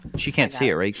She can't see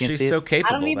it, right? You can't She's see so it.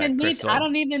 capable. I don't even need. Crystal. I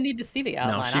don't even need to see the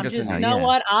outline. she I'm doesn't just. need You know that.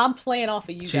 what? I'm playing off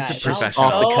of you She's guys. a professional.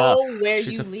 Off the cuff. Where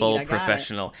She's you a lead. full I got it.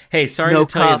 professional. Hey, sorry No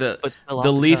to tell cuff, you but still the off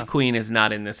the Leaf cuff. Queen is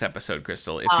not in this episode,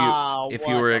 Crystal. If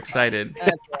you were What? excited,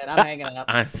 That's it. I'm hanging up.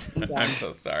 I'm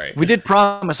so sorry. We did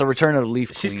promise a return of the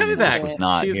Leaf She's Queen. coming It just back. was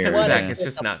not She's here. coming What back. a It's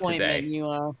just not today. disappointment You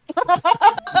are.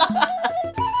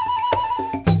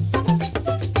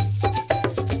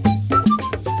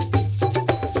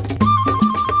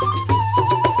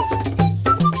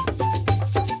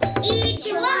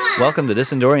 Welcome to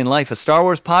This Endorian Life, a Star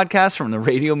Wars podcast from the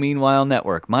Radio Meanwhile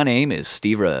Network. My name is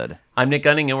Steve Rudd. I'm Nick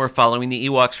Gunning, and we're following the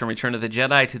Ewoks from Return of the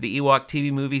Jedi to the Ewok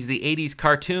TV movies, the 80s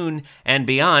cartoon, and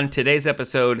beyond. Today's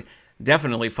episode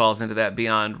definitely falls into that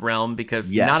beyond realm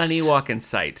because Yes. not an Ewok in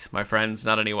sight, my friends.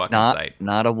 Not an Ewok in sight.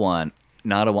 Not a one.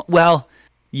 Not a one. Well,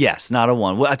 yes, not a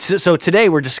one. Well, so today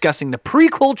we're discussing the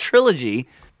prequel trilogy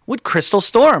with Crystal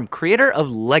Storm, creator of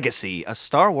Legacy, a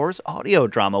Star Wars audio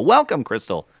drama. Welcome,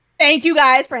 Crystal. Thank you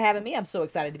guys for having me. I'm so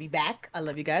excited to be back. I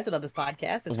love you guys. I love this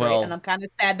podcast. It's Well- great, and I'm kind of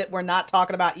sad that we're not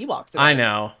talking about Ewoks today. I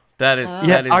know. That is. Yeah,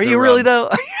 that is are the you really rub.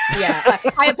 though? Yeah,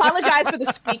 I apologize for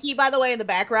the squeaky, by the way, in the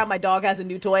background. My dog has a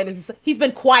new toy, and he's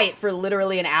been quiet for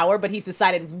literally an hour, but he's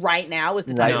decided right now is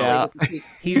the time Right to now. play with the squeak.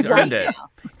 He's Right earned it. now.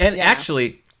 And Yeah.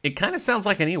 actually, it kind of sounds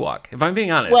like an Ewok, if I'm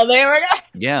being honest. Well, there we go.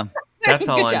 Yeah. That's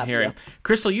all Good I'm job, hearing. yeah.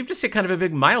 Crystal, you've just hit kind of a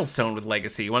big milestone with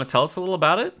Legacy. You want to tell us a little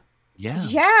about it? Yeah.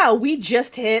 Yeah, we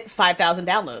just hit 5,000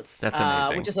 downloads. That's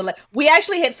amazing. Which is we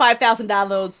actually hit 5,000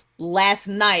 downloads last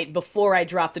night before I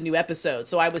dropped the new episode.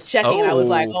 So I was checking and I was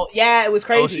like, oh yeah, it was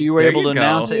crazy. Oh, so you were There able you to go.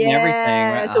 announce it and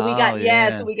everything. Right? So we got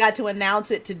Oh, so we got to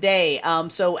announce it today.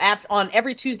 So on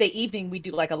every Tuesday evening we do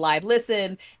like a live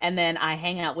listen, and then I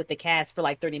hang out with the cast for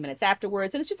like 30 minutes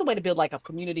afterwards, and it's just a way to build like a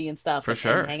community and stuff. For and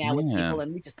sure. hang out with Yeah. people,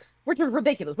 and we're just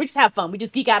ridiculous. We just have fun. We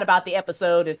just geek out about the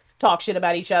episode and talk shit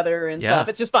about each other and Yeah. stuff.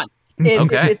 It's just fun.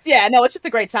 Okay. It's just a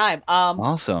great time.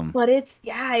 Awesome. But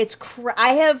I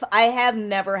have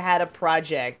never had a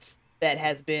project that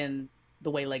has been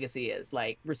the way Legacy is,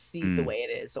 like received the way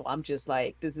it is. So I'm just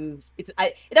like,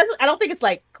 I don't think it's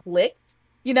like clicked.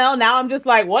 You know, now I'm just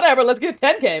like, whatever, let's get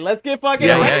 10K. Let's get fucking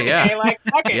Yeah, 11K. yeah. Like,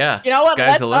 fuck it. Yeah, You know what? sky's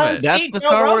Let's the limit. unseat That's the Joe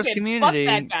Star Wars Rogan. community.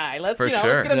 Fuck that guy. Let's, For let's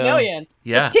sure. get a Yeah. million.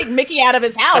 Yeah. Let's kick Mickey out of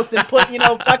his house and put,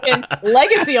 fucking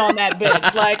Legacy on that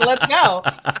bitch. Like, let's go.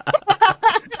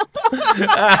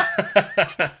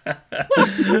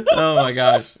 Oh my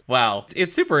gosh. Wow.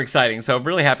 It's super exciting. So I'm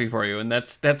really happy for you. And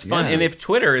that's fun. Yeah. And if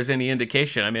Twitter is any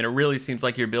indication, I mean, it really seems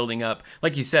like you're building up,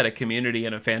 like you said, a community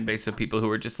and a fan base of people who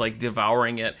are just like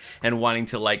devouring it and wanting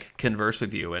to like converse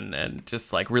with you and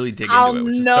just like really dig I'll into it,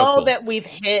 which is know so cool. that we've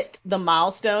hit the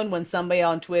milestone when somebody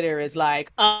on Twitter is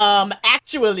like,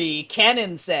 actually,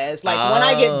 Canon says, like, when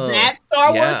I get Oh, that Star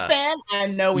Wars yeah. fan, I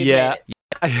know we Yeah. made it.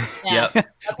 Yep. That's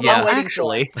what Yeah. I'm waiting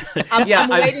Actually, for. I'm Yeah,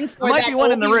 waiting for might that be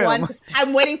one in the Obi-Wan- room.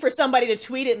 I'm waiting for somebody to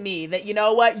tweet at me that, you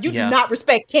know what, you Yeah. do not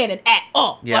respect Canon at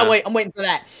all. Yeah. I'm waiting for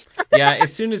that. Yeah,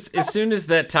 as soon as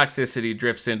that toxicity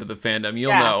drifts into the fandom,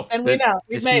 you'll Yeah, know. and we that- know.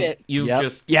 We've that made you- it. You've Yep.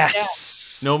 just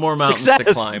yes. no more mountains Success.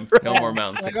 to climb. No more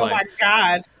mountains to Like, oh climb. my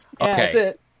God. Yeah, Okay. that's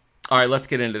it. All right, let's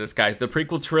get into this, guys. The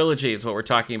prequel trilogy is what we're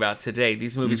talking about today.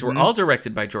 These movies Mm-hmm. were all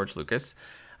directed by George Lucas,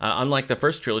 unlike the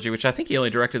first trilogy, which I think he only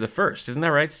directed the first. Isn't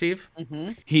that right, Steve?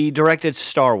 He directed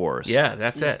Star Wars. Yeah,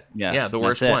 that's it. Yes, yeah, the that's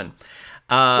worst it. one.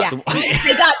 Yeah,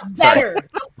 they got better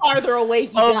the farther away he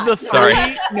Of got. the Sorry.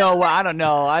 three, no, I don't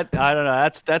know. I don't know.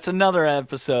 That's another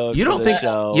episode. You for don't the think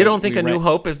show. you don't think We A New ran-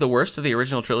 Hope is the worst of the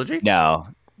original trilogy? No,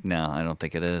 I don't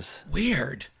think it is.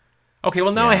 Weird. Okay,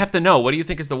 well now I Yeah. have to know. What do you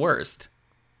think is the worst?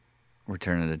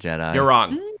 Return of the Jedi. You're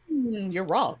wrong. You're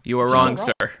wrong. You are wrong, You're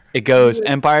sir. It goes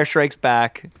Empire Strikes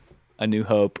Back, A New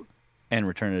Hope, and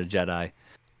Return of the Jedi.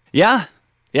 Yeah,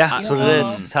 that's what it is.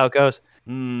 That's how it goes.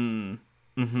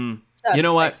 Mm-hmm. Such You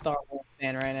know a what? big Star Wars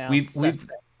fan right now. We've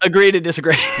Agree to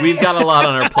disagree. we've got a lot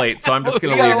on our plate, so I'm just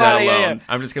gonna We got leave a that lot, yeah, alone. yeah.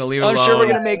 I'm just gonna leave it I'm alone. sure we're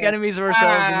gonna make enemies of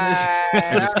ourselves in this.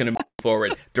 I'm just going to move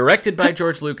forward. Directed by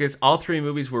George Lucas, all three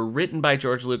movies were written by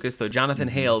George Lucas, though Jonathan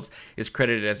Hales is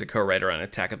credited as a co-writer on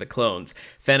Attack of the Clones.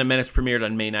 Phantom Menace premiered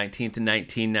on May 19th,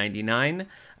 1999.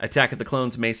 Attack of the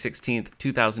Clones, May 16th,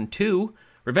 2002.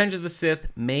 Revenge of the Sith,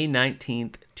 May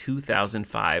 19th,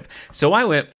 2005. So I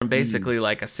went from basically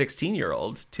like a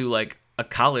 16-year-old to like a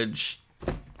college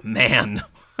man.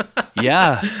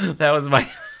 Yeah, That was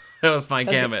my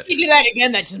gamut. You do that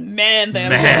again, that's just man.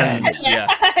 Man, yeah.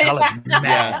 college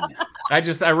man.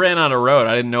 I ran on a road.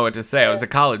 I didn't know what to say. I was a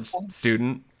college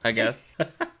student, I guess.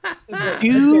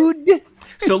 Dude.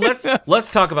 So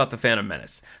let's talk about the Phantom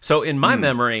Menace. So in my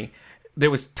memory, there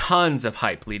was tons of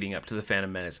hype leading up to the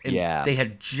Phantom Menace. And Yeah. they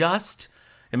had just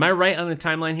Am I right on the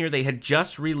timeline here? They had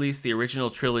just released the original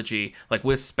trilogy, like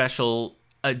with special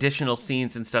additional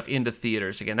scenes and stuff into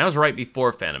theaters again. That was right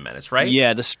before Phantom Menace, right?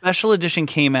 Yeah, the special edition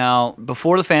came out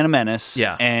before the Phantom Menace.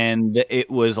 Yeah. And there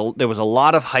was a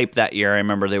lot of hype that year. I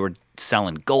remember they were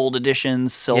selling gold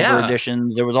editions, silver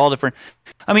editions. There was all different.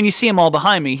 I mean, you see them all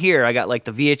behind me here. I got like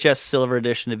the VHS silver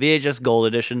edition, the VHS gold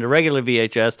edition, the regular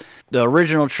VHS, the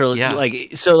original trilogy. Yeah.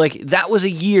 Like that was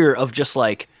a year of just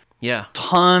like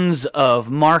tons of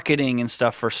marketing and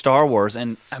stuff for Star Wars.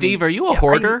 And Steve, are you a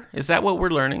hoarder? Is that what we're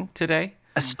learning today?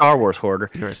 A Star Wars hoarder.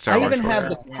 You're a Star Wars hoarder. I even have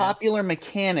the Popular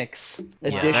Mechanics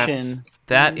edition.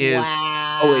 That is.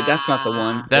 Wow. Oh wait, that's not the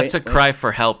one. That's a cry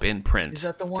for help in print. Is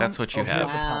that the one? That's what you have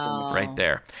right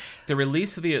there. The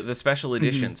release of the special Mm-hmm.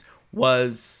 editions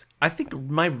was, I think,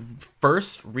 my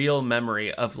first real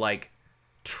memory of like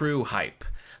true hype.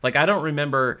 Like, I don't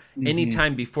remember any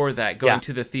time before that going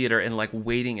to the theater and like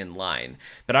waiting in line.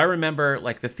 But I remember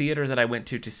like the theater that I went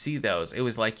to see those. It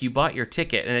was like you bought your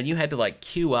ticket and then you had to like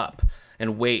queue up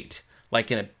and wait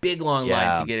like in a big long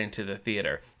line to get into the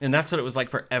theater. And that's what it was like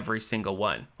for every single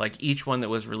one. Like each one that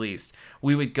was released,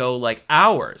 we would go like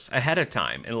hours ahead of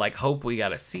time and like hope we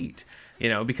got a seat, you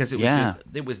know, because it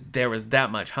was there was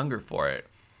that much hunger for it.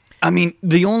 I mean,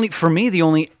 the only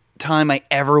time I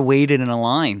ever waited in a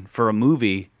line for a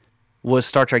movie was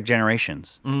Star Trek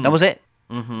Generations. That was it.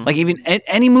 Mm-hmm. Like even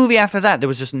any movie after that, there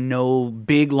was just no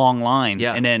big long line.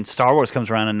 Yeah. And then Star Wars comes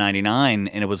around in '99,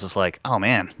 and it was just like, oh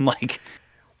man, like,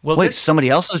 Well, wait, somebody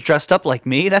else is dressed up like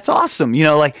me? That's awesome. You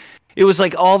know, like it was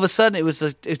like all of a sudden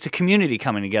it's a community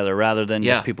coming together rather than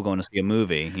just people going to see a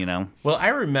movie. You know. Well, I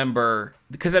remember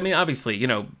because I mean, obviously, you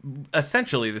know,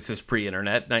 essentially this was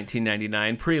pre-internet,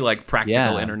 1999, like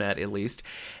practical internet at least.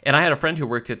 And I had a friend who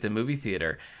worked at the movie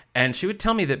theater. And she would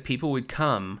tell me that people would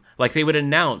come, like they would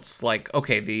announce, like,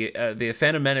 okay, the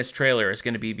Phantom Menace trailer is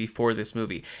going to be before this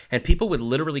movie, and people would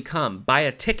literally come, buy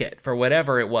a ticket for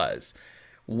whatever it was,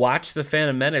 watch the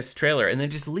Phantom Menace trailer, and then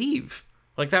just leave.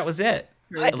 Like that was it.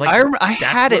 I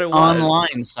had it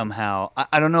online somehow.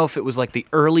 I don't know if it was like the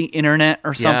early internet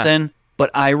or something,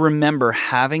 but I remember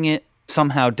having it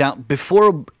somehow down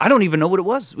before. I don't even know what it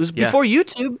was. It was before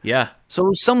YouTube. Yeah. So it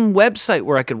was some website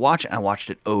where I could watch it. I watched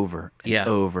it over and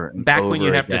over and back over when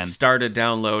you'd have again. to start a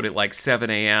download at like 7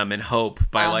 a.m. and hope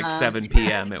by like 7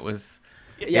 p.m. it was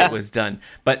done.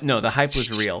 But no, the hype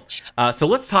was real. So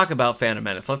let's talk about Phantom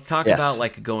Menace. Let's talk about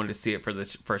like going to see it for the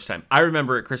first time. I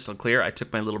remember it crystal clear. I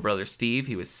took my little brother Steve.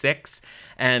 He was 6,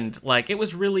 and like it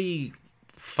was really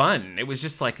fun. It was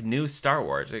just like new Star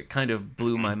Wars. It kind of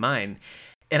blew my mind.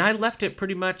 And I left it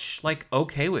pretty much like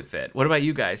okay with it. What about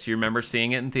you guys? Do you remember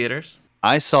seeing it in theaters?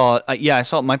 I saw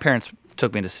it. My parents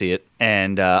took me to see it,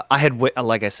 and I had,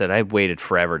 like I said, I had waited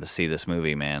forever to see this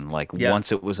movie, man. Like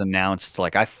once it was announced,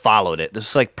 like I followed it.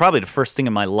 This is like probably the first thing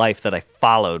in my life that I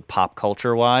followed pop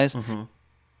culture wise. Mm-hmm.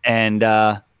 And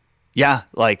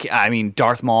like I mean,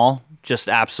 Darth Maul just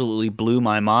absolutely blew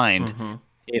my mind. Mm-hmm.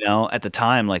 You know, at the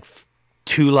time, like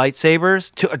 2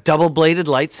 lightsabers, a double-bladed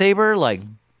lightsaber, like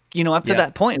you know, up to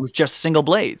that point, it was just single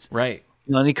blades, right?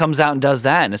 You know, and he comes out and does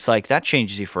that, and it's like that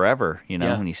changes you forever. You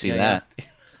know, when you see that. Yeah.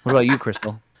 What about you,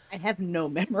 Crystal? I have no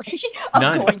memory of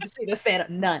going to see the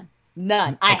Phantom.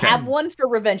 None. Okay. I have one for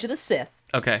Revenge of the Sith.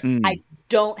 Okay. I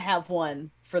don't have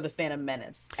one for the Phantom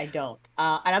Menace. I don't.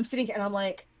 And I'm sitting here and I'm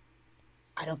like,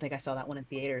 I don't think I saw that one in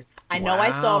theaters. I know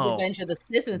I saw Revenge of the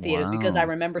Sith in the theaters because I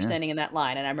remember standing in that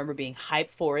line and I remember being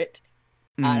hyped for it.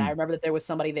 And I remember that there was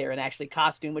somebody there in actually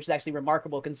costume, which is actually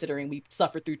remarkable considering we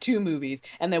suffered through 2 movies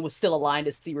and there was still a line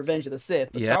to see Revenge of the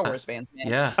Sith. The Star Wars fans, man.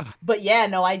 Yeah. But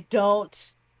no, I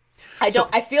don't.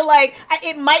 I feel like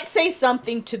it might say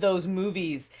something to those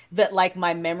movies that like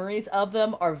my memories of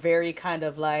them are very kind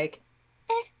of like,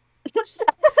 or just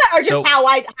how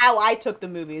I took the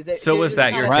movies. Was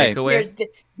that your takeaway?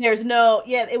 There's no,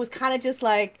 it was kind of just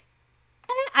like,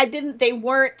 they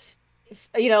weren't,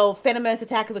 you know, Phantom Menace,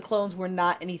 Attack of the Clones were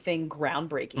not anything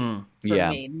groundbreaking for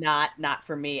me, not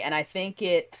for me. And I think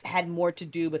it had more to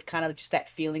do with kind of just that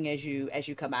feeling as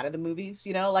you come out of the movies,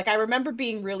 you know, like I remember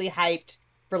being really hyped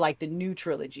for like the new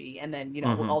trilogy and then, you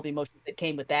know, all the emotions that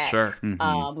came with that. Sure.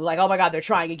 Like, oh my God, they're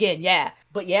trying again. Yeah.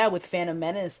 But with Phantom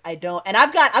Menace, I don't, and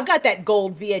I've got that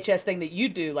gold VHS thing that you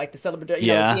do, like the celebratory, you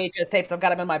know, VHS tapes. I've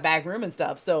got them in my back room and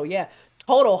stuff. So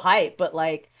total hype. But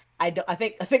like, I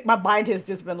think my mind has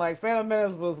just been like Phantom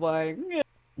Menace was like,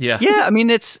 yeah. I mean,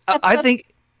 it's, I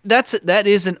think that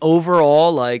is an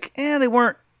overall like, they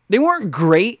weren't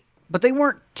great, but they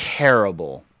weren't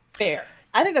terrible. Fair.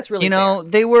 I think that's really, you know,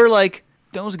 they were like,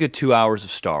 that was a good 2 hours of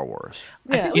Star Wars.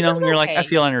 Yeah, you know, you're like, I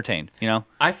feel entertained, you know?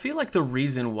 I feel like the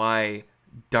reason why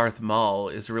Darth Maul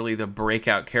is really the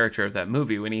breakout character of that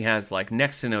movie when he has like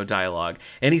next to no dialogue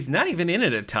and he's not even in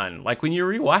it a ton. Like when you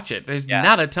rewatch it, there's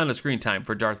not a ton of screen time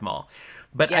for Darth Maul.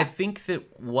 But I think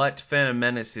that what Phantom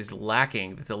Menace is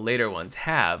lacking that the later ones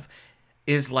have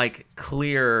is like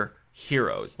clear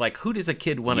heroes. Like who does a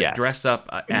kid want to dress up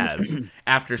as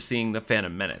after seeing the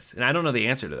Phantom Menace? And I don't know the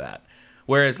answer to that.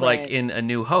 Whereas like in A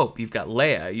New Hope, you've got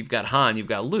Leia, you've got Han, you've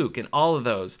got Luke, and all of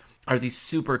those are these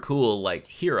super cool like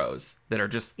heroes that are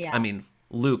just I mean,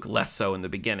 Luke less so in the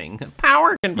beginning.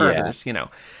 Power converters, you know.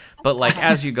 But like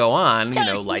as you go on, you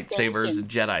know, lightsabers and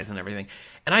Jedis and everything.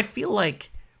 And I feel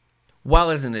like while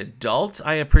as an adult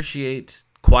I appreciate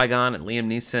Qui-Gon and Liam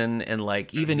Neeson and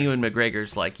like even Ewan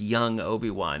McGregor's like young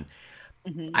Obi-Wan,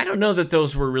 I don't know that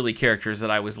those were really characters that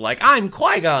I was like, I'm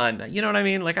Qui-Gon. You know what I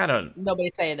mean? Like I don't.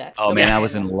 Nobody's saying that. Oh man,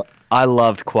 I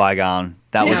loved Qui-Gon.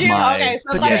 That was my. Okay,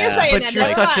 so but you're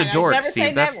such a dork,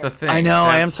 Steve. That's the thing. I know.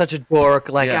 I am such a dork.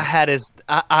 Like I had his.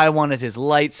 I wanted his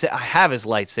lightsaber. I have his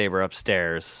lightsaber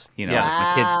upstairs. You know,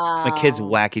 my kids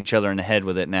whack each other in the head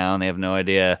with it now, and they have no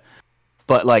idea.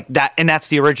 But like that, and that's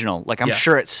the original. Like I'm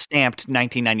sure it's stamped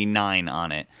 1999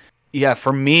 on it. Yeah,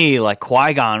 for me, like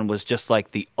Qui-Gon was just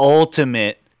like the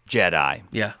ultimate Jedi.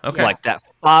 Yeah, okay. Like that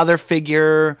father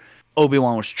figure.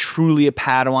 Obi-Wan was truly a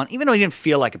Padawan, even though he didn't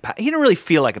feel like he didn't really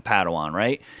feel like a Padawan,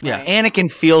 right? Yeah. Anakin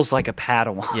feels like a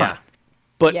Padawan. Yeah.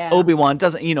 But Obi-Wan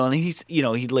doesn't, you know, and he's, you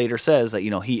know, he later says that,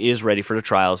 you know, he is ready for the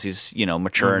trials. He's, you know,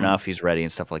 mature enough. He's ready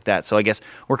and stuff like that. So I guess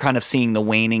we're kind of seeing the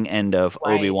waning end of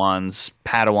Obi-Wan's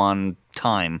Padawan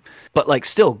time. But like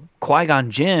still,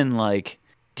 Qui-Gon Jinn, like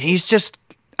he's just,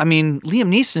 I mean, Liam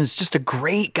Neeson's just a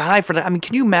great guy for that. I mean,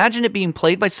 can you imagine it being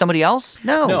played by somebody else?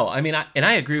 No. I mean,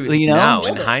 I agree with you now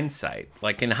in hindsight.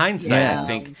 Like in hindsight, I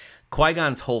think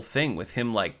Qui-Gon's whole thing with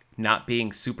him like not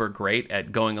being super great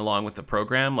at going along with the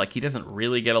program, like he doesn't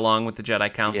really get along with the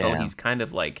Jedi Council. Yeah. He's kind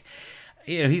of like,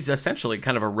 you know, he's essentially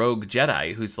kind of a rogue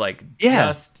Jedi who's like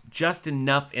just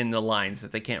enough in the lines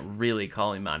that they can't really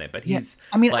call him on it. But he's,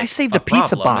 I mean, like, I saved a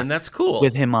pizza box, and that's cool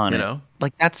with him on it. Know?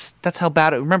 Like that's how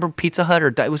bad it. Remember Pizza Hut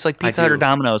it was like Pizza Hut or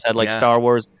Domino's had like Star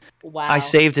Wars. Wow. I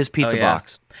saved his pizza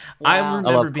box. Wow. I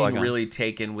remember being really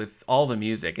taken with all the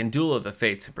music and Duel of the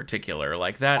Fates in particular,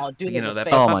 like that. You know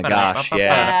that. Oh my gosh!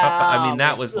 I mean,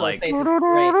 that was like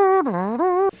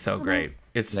so great.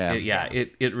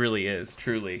 It really is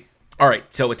truly. All right,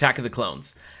 so Attack of the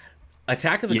Clones.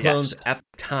 Attack of the Clones at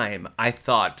the time I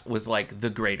thought was like the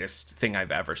greatest thing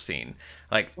I've ever seen.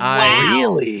 Like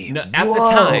really? No, at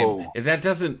the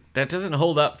time that doesn't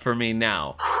hold up for me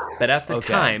now. But at the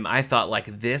time I thought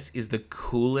like this is the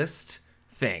coolest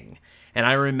thing. And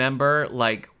I remember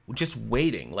like just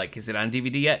waiting, like is it on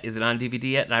DVD yet? Is it on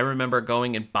DVD yet? And I remember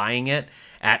going and buying it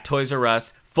at Toys R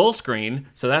Us full screen.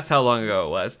 So that's how long ago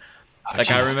it was.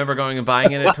 I remember going and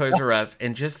buying it at Toys R Us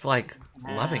and just like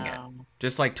loving it.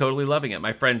 Just like totally loving it.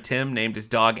 My friend Tim named his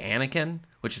dog Anakin,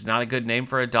 which is not a good name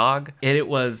for a dog. And it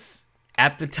was,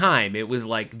 at the time, it was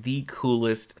like the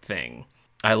coolest thing.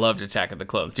 I loved Attack of the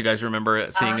Clones. Do you guys remember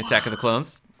seeing Attack of the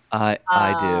Clones? I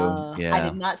do. Yeah. I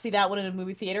did not see that one in a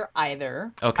movie theater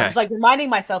either. Okay. I was like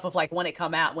reminding myself of like when it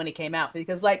came out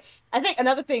because like I think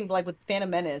another thing like with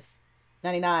Phantom Menace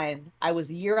 99, I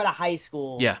was a year out of high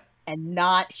school. Yeah. And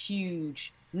not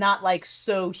huge, not like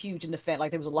so huge in the fan.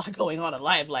 Like there was a lot going on in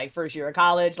life, like first year of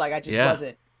college, like I just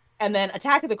wasn't. And then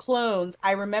Attack of the Clones,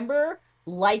 I remember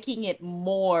liking it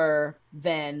more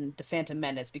than the Phantom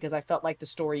Menace because I felt like the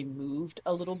story moved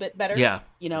a little bit better. Yeah.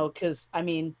 You know, because I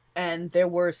mean, and there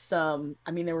were some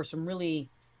really,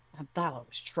 I thought it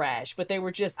was trash, but they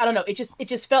were just, I don't know. It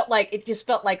just felt like it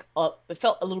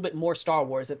felt a little bit more Star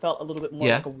Wars. It felt a little bit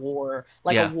more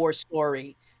like a war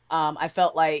story. I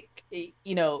felt like,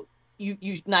 you know,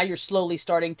 you now you're slowly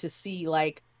starting to see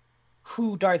like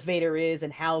who Darth Vader is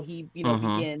and how he, you know,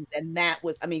 begins. And that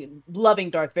was, I mean, loving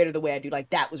Darth Vader the way I do, like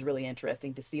that was really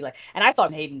interesting to see. Like, and I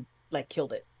thought Hayden like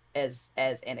killed it as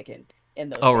Anakin in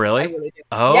those. Oh, really? Really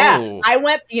oh, yeah. I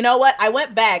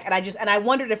went back and I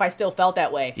wondered if I still felt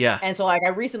that way. Yeah. And so like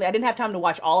I didn't have time to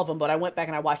watch all of them, but I went back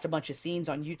and I watched a bunch of scenes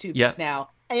on YouTube just now.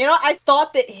 And you know, I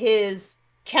thought that his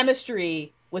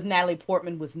chemistry with Natalie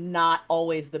Portman was not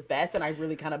always the best, and I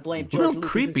really kind of blame George Lucas. A little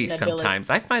creepy sometimes.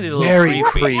 I find it a little very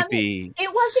creepy. creepy. I mean,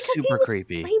 it was because super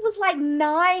creepy. He was like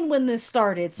 9 when this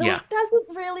started, so it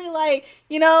doesn't really like,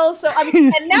 you know. So I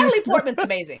mean, and Natalie Portman's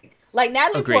amazing. Like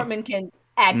Natalie Portman can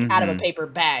act out of a paper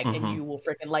bag, and you will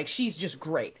freaking like. She's just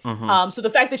great. So the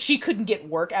fact that she couldn't get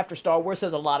work after Star Wars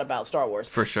says a lot about Star Wars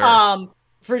for sure.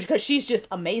 Because she's just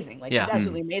amazing. Like she's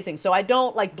absolutely amazing. So I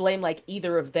don't like blame like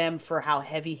either of them for how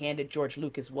heavy-handed George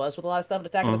Lucas was with a lot of stuff in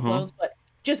Attack of the Clones. But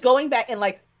just going back and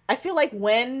like I feel like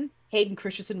when Hayden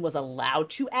Christensen was allowed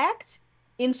to act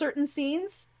in certain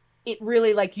scenes, it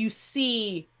really like you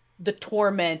see the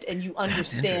torment and you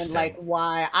understand like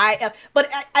why I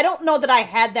don't know that I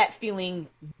had that feeling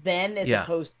then as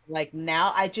opposed to like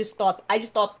now. I just thought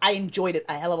I enjoyed it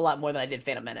a hell of a lot more than I did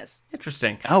Phantom Menace.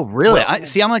 Interesting. Oh, really?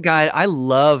 I'm a guy. I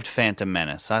loved Phantom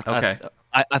Menace. I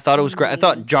thought it was great. I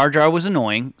thought Jar Jar was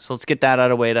annoying. So let's get that out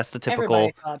of the way. That's the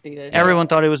typical. Everyone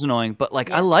thought he was annoying, but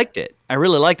like I liked it. I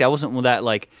really liked it. I wasn't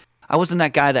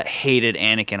that guy that hated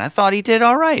Anakin. I thought he did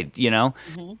all right. You know.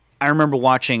 Mm-hmm. I remember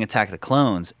watching Attack of the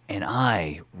Clones, and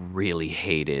I really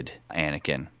hated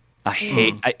Anakin.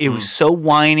 It was so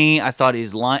whiny. I thought he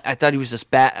was just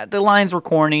bad. The lines were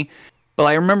corny, but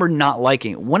I remember not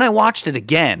liking it. When I watched it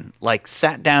again, like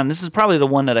sat down, this is probably the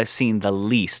one that I've seen the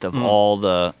least of all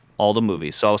the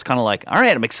movies. So I was kind of like, all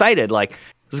right, I'm excited. Like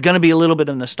there's going to be a little bit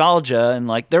of nostalgia, and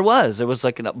like there was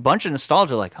like a bunch of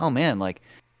nostalgia. Like, oh man, like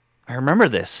I remember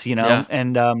this, you know. Yeah.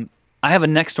 And I have a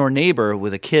next door neighbor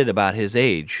with a kid about his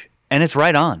age. And it's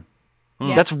right on.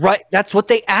 Yeah. That's right. That's what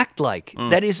they act like.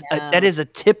 That is a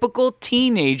typical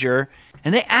teenager,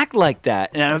 and they act like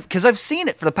that. And because I've seen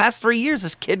it for the past 3 years,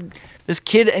 this kid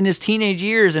in his teenage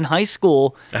years in high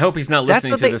school. I hope he's not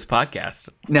listening to this podcast.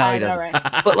 No, he doesn't.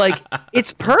 Right. But like,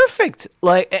 it's perfect.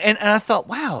 Like, and I thought,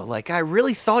 wow, like I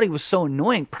really thought he was so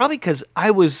annoying. Probably because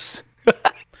I was.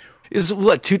 It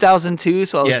was 2002,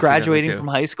 so I was graduating from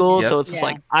high school. Yep. So it's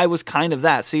like I was kind of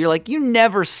that. So you're like, you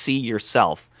never see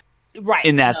yourself. Right.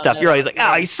 In that stuff. You're always like,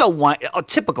 oh, he's so whiny. A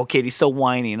typical kid, he's so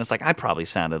whiny. And it's like, I probably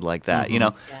sounded like that, you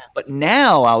know? Yeah. But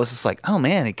now I was just like, oh,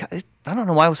 man, I don't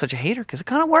know why I was such a hater because it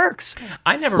kind of works.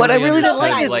 I never but really I really don't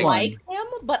like this one. I liked him,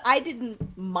 but I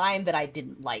didn't mind that I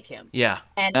didn't like him. Yeah.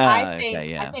 And I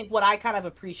think what I kind of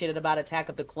appreciated about Attack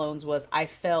of the Clones was I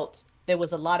felt there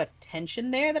was a lot of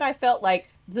tension there that I felt like,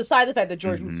 besides the fact that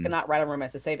George Lucas cannot write a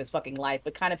romance to save his fucking life,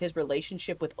 but kind of his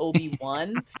relationship with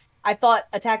Obi-Wan. I thought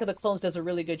Attack of the Clones does a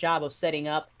really good job of setting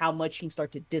up how much you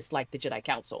start to dislike the Jedi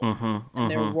Council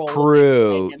and their role.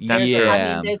 True. I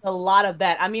mean, there's a lot of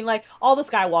that. I mean, like, all the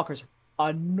Skywalkers are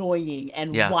annoying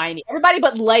and whiny. Everybody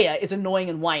but Leia is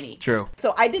annoying and whiny. True.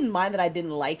 So I didn't mind that I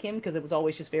didn't like him because it was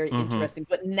always just very interesting.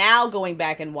 But now going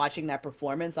back and watching that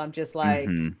performance, I'm just like...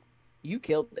 You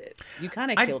killed it. You kind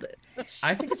of killed it.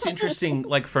 I think it's interesting,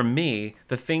 like for me,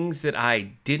 the things that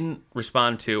I didn't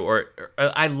respond to, or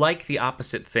I like the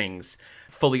opposite things,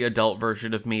 fully adult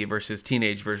version of me versus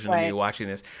teenage version of me watching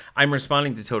this. I'm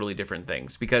responding to totally different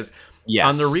things because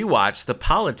on the rewatch, the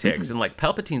politics and like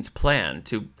Palpatine's plan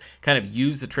to kind of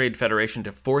use the Trade Federation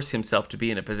to force himself to be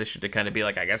in a position to kind of be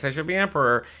like, I guess I should be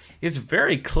emperor, is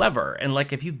very clever. And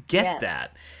like, if you get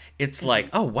that, it's like,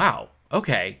 oh, wow,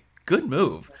 okay, good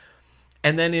move.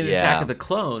 And then in Attack of the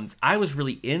Clones, I was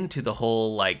really into the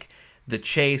whole, like, the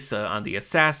chase on the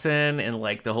assassin and,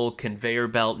 like, the whole conveyor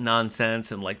belt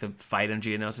nonsense and, like, the fight on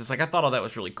Geonosis. Like, I thought all that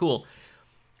was really cool.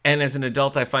 And as an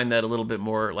adult, I find that a little bit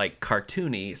more, like,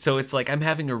 cartoony. So it's like I'm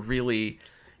having a really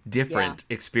different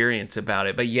experience about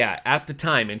it. But, yeah, at the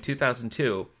time, in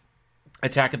 2002,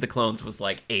 Attack of the Clones was,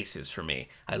 like, aces for me.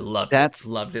 I loved it.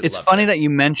 Loved it. It's funny that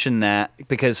you mentioned that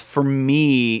because for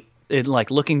me...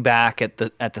 like looking back at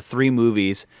the three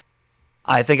movies,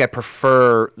 I think I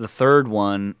prefer the third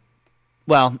one.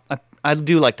 Well, I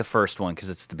do like the first one because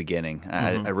it's the beginning.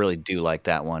 I really do like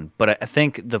that one. But I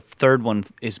think the third one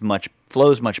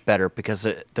flows much better because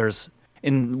there's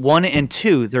in 1 and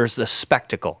 2 there's a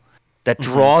spectacle that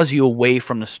draws you away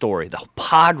from the story. The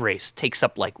pod race takes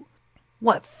up like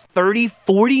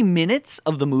 30-40 minutes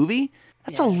of the movie.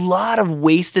 That's a lot of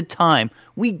wasted time.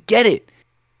 We get it.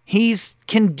 He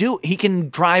can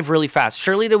drive really fast.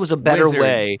 Surely there was a better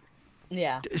way.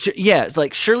 Yeah. Yeah, it's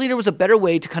like surely there was a better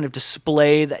way to kind of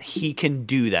display that he can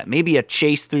do that. Maybe a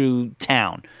chase through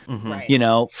town, you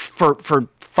know, for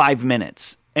 5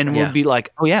 minutes. And we'll be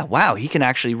like, oh yeah, wow, he can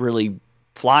actually really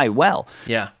fly well.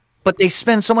 Yeah. But they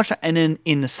spend so much time. And then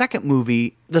in the second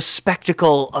movie, the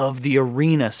spectacle of the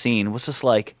arena scene was just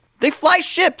like, they fly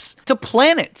ships to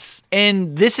planets,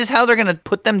 and this is how they're going to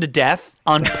put them to death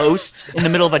on posts in the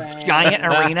middle of a giant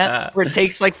arena where it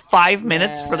takes like 5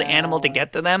 minutes for the animal to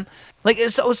get to them. Like,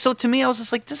 so to me, I was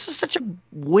just like, this is such a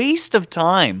waste of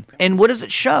time. And what does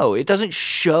it show? It doesn't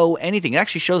show anything. It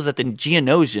actually shows that the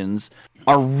Geonosians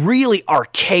are really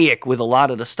archaic with a lot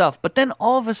of the stuff. But then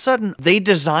all of a sudden, they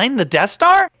designed the Death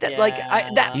Star?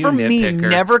 That for me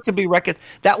never could be reconciled.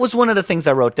 That was one of the things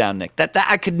I wrote down, Nick. That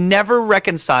I could never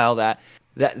reconcile that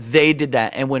they did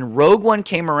that. And when Rogue One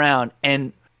came around,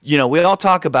 and you know, we all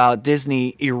talk about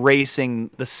Disney erasing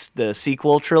the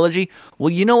sequel trilogy. Well,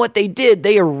 you know what they did?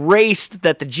 They erased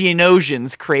that the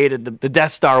Geonosians created the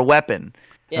Death Star weapon.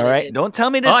 Yeah, all right, don't tell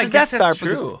me this is the Death Star.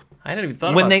 True. I didn't even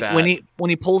thought when about they that. when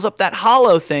he pulls up that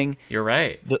hollow thing, You're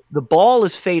right. the ball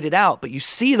is faded out, but you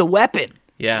see the weapon.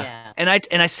 Yeah. And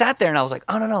I sat there and I was like,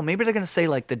 oh no, maybe they're gonna say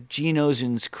like the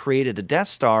Geonosians created the Death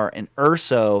Star and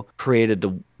Urso created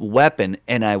the weapon.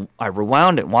 And I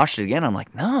rewound it and watched it again. I'm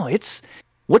like, no, it's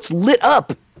what's lit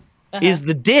up is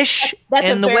the dish That's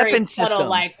and a the very weapon subtle, system.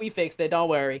 like, we fixed it, don't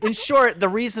worry. In short, the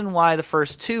reason why the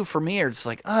first two for me are just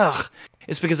like, ugh,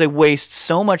 is because they waste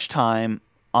so much time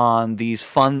on these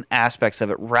fun aspects of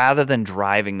it rather than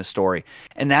driving the story.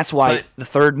 And that's why But- the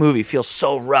third movie feels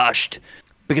so rushed.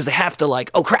 Because they have to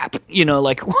like, oh crap,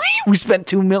 like we spent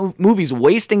two movies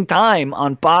wasting time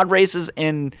on pod races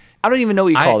and I don't even know what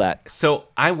you call that. So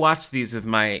I watched these with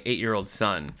my 8-year-old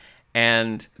son,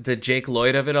 and the Jake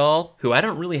Lloyd of it all, who I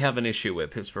don't really have an issue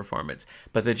with his performance,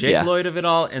 but the Jake Yeah. Lloyd of it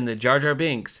all and the Jar Jar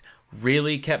Binks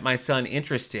really kept my son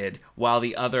interested while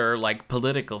the other like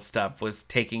political stuff was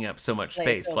taking up so much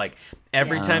space. Like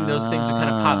every time those things would kind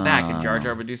of pop back and Jar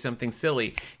Jar would do something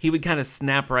silly, he would kind of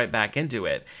snap right back into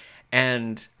it.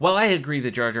 And while I agree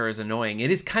that Jar Jar is annoying,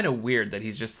 it is kind of weird that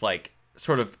he's just like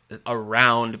sort of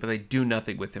around, but they do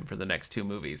nothing with him for the next two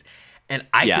movies. And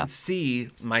I could see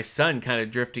my son kind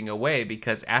of drifting away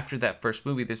because after that first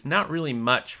movie, there's not really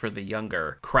much for the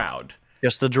younger crowd.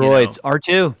 Just the droids.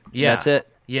 R2. Yeah. That's it.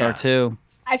 Yeah. R2.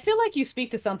 I feel like you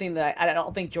speak to something that I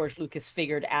don't think George Lucas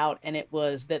figured out, and it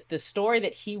was that the story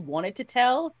that he wanted to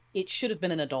tell, it should have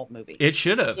been an adult movie. It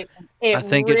should have. I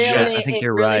think it should. I think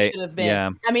you're right. Should have been. Yeah.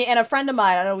 I mean, and a friend of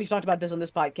mine, I know we've talked about this on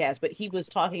this podcast, but he was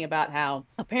talking about how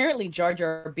apparently Jar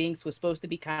Jar Binks was supposed to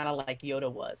be kind of like Yoda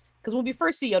was, because when we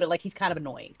first see Yoda, like he's kind of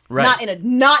annoying, Right.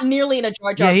 not nearly in a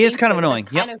Jar Jar. Yeah, he is Binks kind of way, annoying.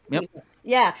 but that's Yep. kind of-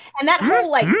 Yeah, and that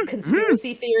whole like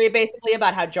conspiracy theory basically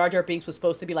about how Jar Jar Binks was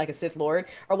supposed to be like a Sith Lord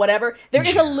or whatever, there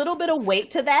is a little bit of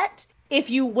weight to that. If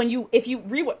you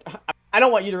I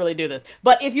don't want you to really do this,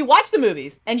 but if you watch the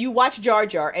movies and you watch Jar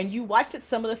Jar and you watch that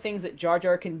some of the things that Jar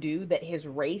Jar can do that his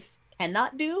race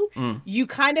cannot do, you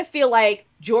kind of feel like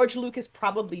George Lucas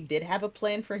probably did have a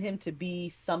plan for him to be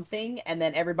something, and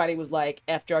then everybody was like,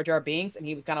 F Jar Jar Binks, and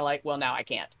he was kind of like, well, now I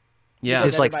can't. Yeah.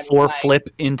 His like everybody's like, flip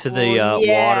into the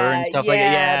water and stuff like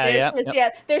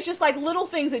that. There's just like little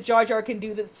things that Jar Jar can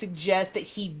do that suggest that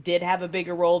he did have a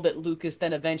bigger role that Lucas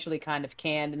then eventually kind of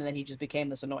canned, and then he just became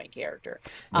this annoying character.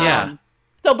 Yeah.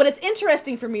 So, but it's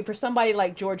interesting for me, for somebody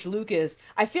like George Lucas,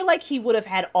 I feel like he would have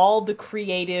had all the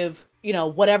creative,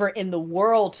 whatever in the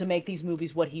world to make these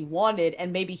movies what he wanted,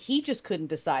 and maybe he just couldn't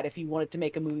decide if he wanted to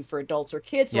make a movie for adults or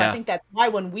kids. So I think that's why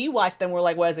when we watched them, we're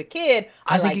like, well, as a kid,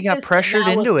 I think he got pressured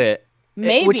into it.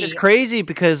 Maybe. Which is crazy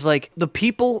because like the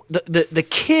people, the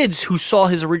kids who saw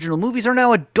his original movies are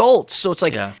now adults. So it's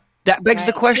like that begs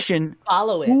the question: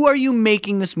 follow it. Who are you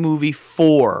making this movie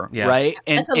for? Yeah. Right?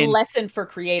 That's a lesson for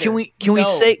creators.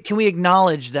 Can we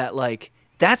acknowledge that like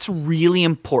that's really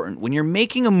important when you're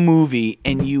making a movie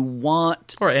and you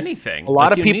want or anything. a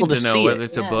lot of you people need to know see whether it.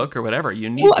 it's a book or whatever. You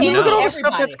need Well, I to mean, know. look at all the Everybody.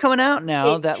 stuff that's coming out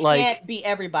now It that like can't be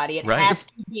everybody. It Right. has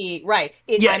to be right.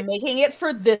 I'm making it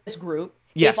for this group.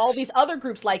 Yes. If all these other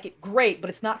groups like it, great, but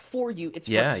it's not for you. It's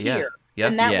for here. Yeah.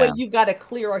 And that Yeah. way you've got a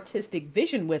clear artistic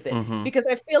vision with it. Mhm. Because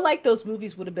I feel like those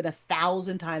movies would have been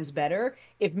 1,000 times better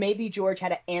if maybe George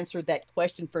had answered that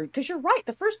question for, because you're right,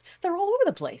 they're all over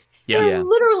the place. Yeah. They're Yeah.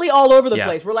 literally all over the Yeah.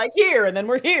 place. We're like here and then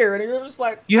we're here and you're just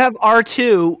like, you have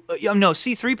R2,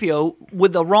 C-3PO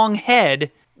with the wrong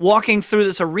head walking through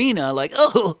this arena like,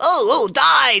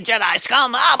 die, Jedi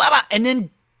scum, blah, blah. And then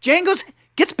Django's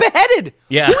gets beheaded.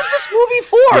 Yeah. Who's this movie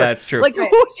for? Yeah, it's true. Like, who's,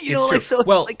 It's like, true. so it's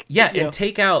well, like, and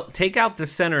take out the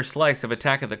center slice of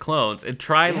Attack of the Clones and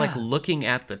try like looking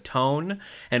at the tone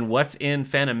and what's in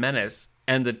Phantom Menace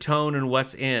and the tone and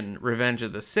what's in Revenge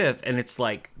of the Sith, and it's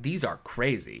like these are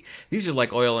crazy. These are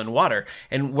like oil and water.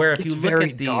 And where if it's you look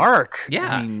very at the dark.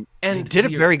 yeah, I mean, and they did a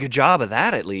the- very good job of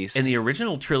that, at least. and the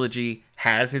original trilogy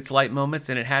has its light moments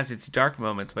and it has its dark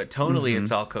moments, but tonally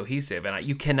it's all cohesive, and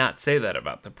you cannot say that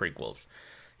about the prequels.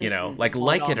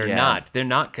 Like it or Yeah. not, they're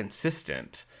not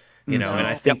consistent. And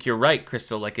I think you're right,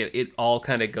 Crystal. Like it all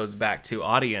kind of goes back to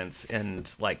audience,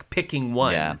 and like picking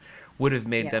one would have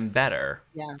made them better.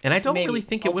 Yeah. And I don't Maybe. really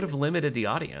think it would have limited the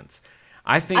audience.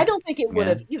 I don't think it would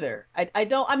have either. I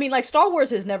don't. I mean, like Star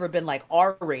Wars has never been like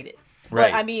R-rated.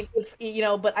 Right. But I mean,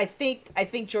 but I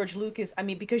think George Lucas. I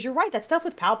mean, because you're right, that stuff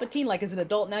with Palpatine, like as an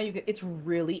adult now, it's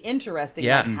really interesting,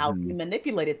 like how he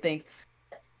manipulated things.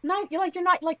 you're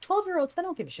not like 12-year-olds. They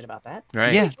don't give a shit about that.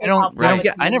 Right. Yeah, Nobody I cares how don't. I far don't the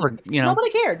get. I community- never. Nobody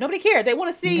cared. Nobody cared. They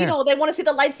want to see, Yeah. they want to see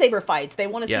the lightsaber fights. They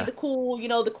want to Yeah. see the cool,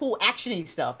 the cool actiony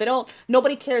stuff. They don't.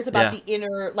 Nobody cares about Yeah. the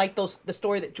inner, like the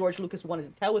story that George Lucas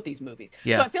wanted to tell with these movies.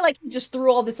 Yeah. So I feel like he just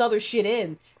threw all this other shit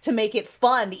in to make it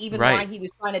fun, even Right. while he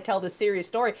was trying to tell the serious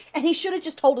story. And he should have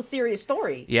just told a serious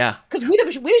story. Yeah. Because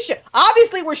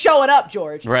obviously we're showing up,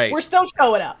 George. Right. We're still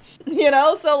showing up.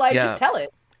 So like, Yeah. just tell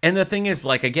it. And the thing is,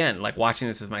 like, again, like watching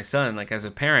this with my son, like as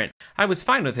a parent, I was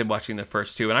fine with him watching the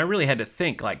first two, and I really had to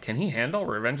think, like, can he handle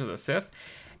Revenge of the Sith?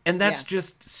 And that's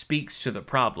just speaks to the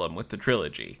problem with the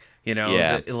trilogy,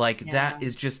 Yeah. That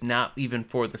is just not even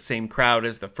for the same crowd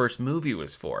as the first movie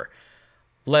was for,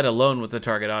 let alone what the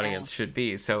target audience should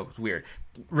be. So weird.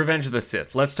 Revenge of the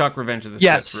Sith. Let's talk Revenge of the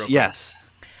Sith real quick. Yes.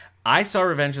 I saw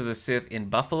Revenge of the Sith in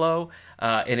Buffalo,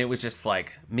 and it was just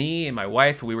like me and my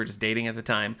wife. We were just dating at the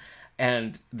time.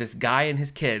 And this guy and his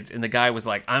kids, and the guy was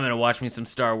like, I'm going to watch me some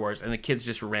Star Wars. And the kids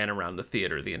just ran around the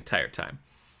theater the entire time.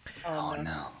 Oh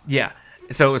no. Yeah.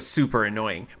 So it was super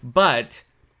annoying. But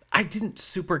I didn't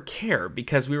super care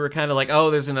because we were kind of like, oh,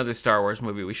 there's another Star Wars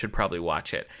movie. We should probably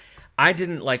watch it. I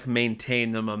didn't maintain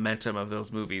the momentum of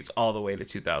those movies all the way to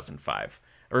 2005.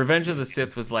 Revenge of the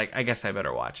Sith was like, I guess I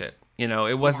better watch it.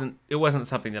 It wasn't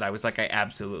something that I was like, I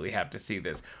absolutely have to see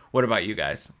this. What about you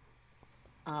guys?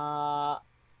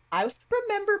 I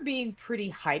remember being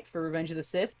pretty hyped for Revenge of the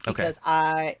Sith Okay.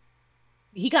 because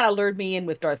he kind of lured me in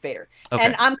with Darth Vader. Okay.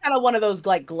 And I'm kind of one of those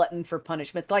like glutton for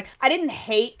punishments. Like I didn't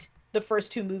hate the first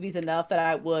two movies enough that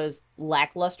I was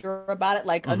lackluster about it.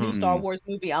 Like a new Star Wars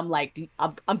movie, I'm like,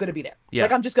 I'm gonna be there. Yeah.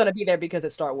 Like I'm just gonna be there because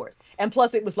it's Star Wars. And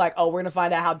plus it was like, oh, we're gonna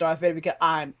find out how Darth Vader because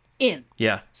I'm in.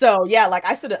 Yeah. So yeah, like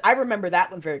I remember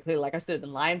that one very clearly. Like I stood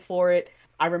in line for it.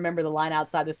 I remember the line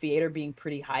outside the theater being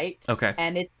pretty hyped. Okay.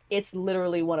 And it's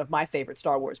literally one of my favorite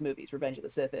Star Wars movies, Revenge of the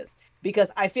Sith is. Because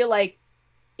I feel like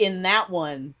in that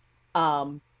one,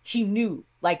 he knew,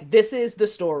 like, this is the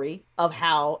story of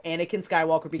how Anakin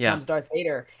Skywalker becomes Darth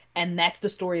Vader. And that's the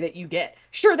story that you get.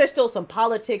 Sure, there's still some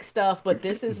politics stuff, but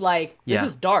this is like, this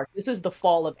is dark. This is the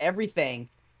fall of everything.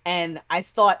 And I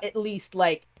thought at least,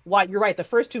 like, while you're right, the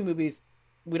first two movies,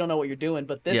 we don't know what you're doing,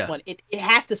 but this one, it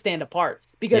has to stand apart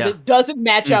because it doesn't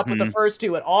match up with the first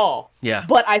two at all. Yeah.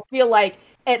 But I feel like,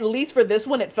 at least for this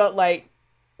one, it felt like,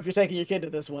 if you're taking your kid to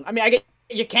this one, I mean, I get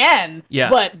you can,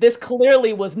 but this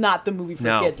clearly was not the movie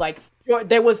for kids. Like,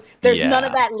 there's none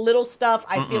of that little stuff.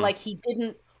 I feel like he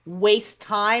didn't waste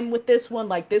time with this one.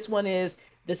 Like, this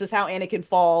is how Anakin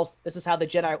falls. This is how the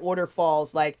Jedi Order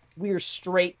falls. Like, we're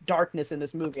straight darkness in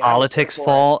this movie. Politics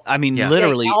fall. I mean,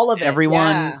 literally, all of it.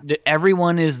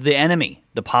 Everyone is the enemy.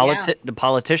 The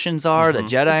politicians are. The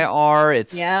Jedi are.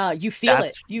 It's you feel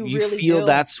it. You really feel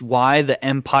that's why the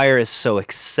Empire is so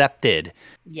accepted.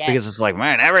 Yes. Because it's like,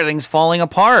 man, everything's falling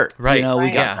apart. Right. We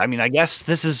got. I mean, I guess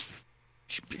this is.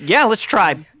 Yeah, let's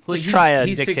try. Let's try a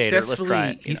dictator. Let's try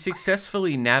it. He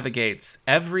successfully navigates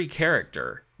every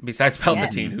character. Besides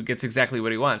Palpatine, who gets exactly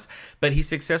what he wants. But he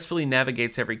successfully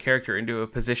navigates every character into a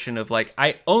position of, like,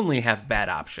 I only have bad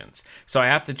options. So I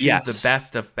have to choose the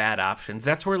best of bad options.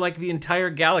 That's where, like, the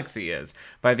entire galaxy is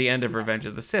by the end of Revenge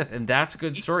of the Sith. And that's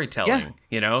good storytelling,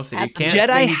 So you can't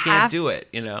say you can't do it,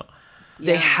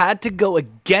 They had to go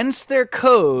against their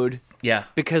code Yeah.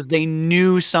 because they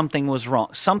knew something was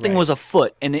wrong. Something was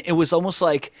afoot. And it was almost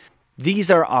like, these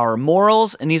are our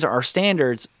morals and these are our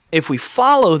standards. If we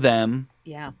follow them...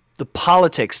 Yeah. The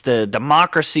politics, the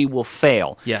democracy will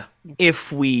fail. Yeah.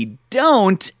 If we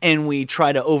don't and we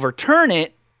try to overturn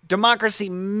it, democracy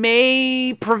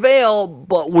may prevail,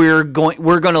 but we're going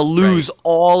to lose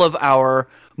all of our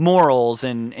morals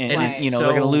and they're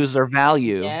going to lose their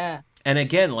value. Yeah. And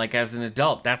again, like as an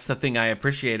adult, that's the thing I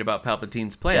appreciate about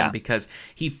Palpatine's plan because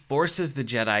he forces the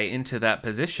Jedi into that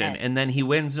position and then he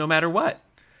wins no matter what.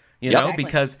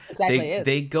 Because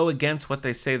they go against what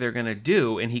they say they're going to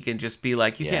do, and he can just be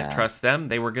like, you can't trust them.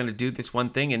 They were going to do this one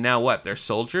thing, and now what? They're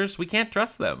soldiers? We can't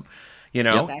trust them.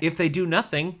 If they do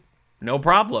nothing, no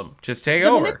problem. Just take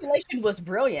over. The manipulation was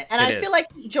brilliant. And I feel like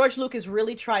George Lucas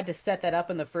really tried to set that up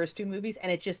in the first two movies,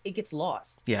 and it gets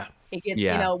lost. Yeah. It gets,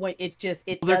 when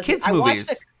they're kids' movies.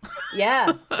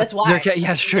 That's why.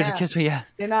 Yeah, it's true. They're kids' movies,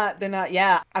 They're not,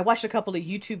 yeah. I watched a couple of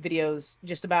YouTube videos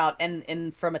just about,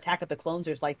 and from Attack of the Clones,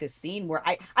 there's like this scene where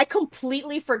I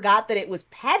completely forgot that it was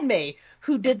Padme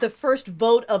who did the first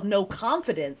vote of no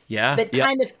confidence that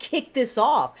kind of kicked this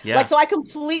off. Yeah. Like, so I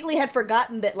completely had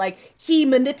forgotten that, like, he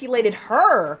manipulated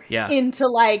her into,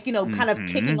 like, kind of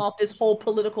kicking off this whole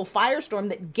political firestorm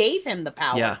that gave him the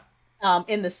power.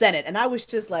 In the Senate. And I was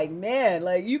just like, man,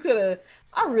 like, you could have,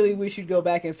 I really wish you'd go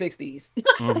back and fix these.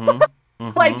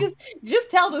 Like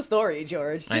just tell the story,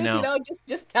 George. I know. You know,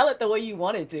 just tell it the way you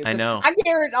wanted to. I know. I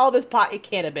guarantee all this pot. It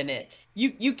can't have been it.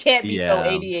 You can't be so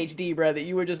Yeah. ADHD, brother.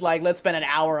 You were just like, let's spend an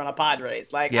hour on a pod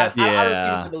race. Like, Yeah. I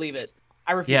refuse to believe it.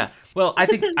 I refuse. Yeah. Well, I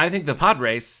think the pod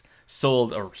race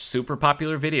sold a super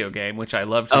popular video game, which I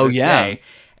love to Oh, this yeah. day.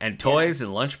 And toys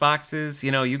and lunchboxes,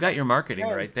 you know, you got your marketing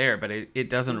right there, but it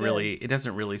doesn't really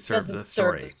serve the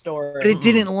story. But it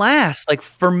didn't last. Like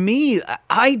for me,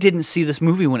 I didn't see this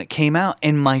movie when it came out,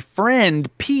 and my friend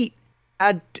Pete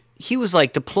he was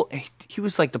like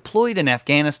deployed in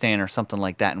Afghanistan or something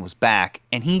like that, and was back,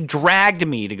 and he dragged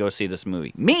me to go see this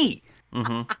movie.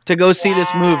 To go see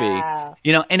this movie,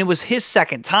 you know, and it was his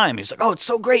second time. He's like, "Oh, it's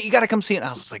so great! You got to come see it." And I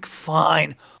was like,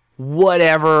 "Fine,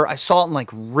 whatever." I saw it in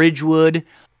like Ridgewood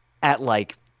at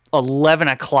like 11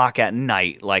 o'clock at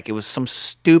night. Like it was some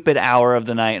stupid hour of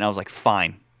the night, and I was like,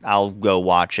 "Fine, I'll go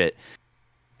watch it."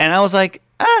 And I was like,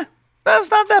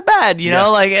 that's not that bad, you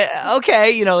know, like,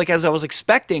 okay, you know, like as I was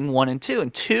expecting 1 and 2.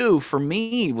 And 2 for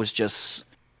me was just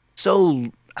so,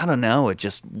 I don't know, it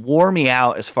just wore me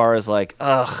out as far as like,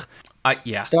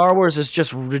 Star Wars is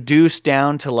just reduced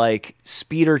down to like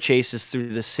speeder chases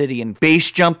through the city and base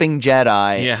jumping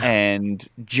Jedi and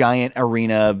giant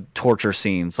arena torture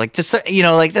scenes. Like just, you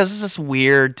know, like this is just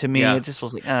weird to me. It just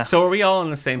was like, So are we all on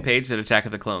the same page that Attack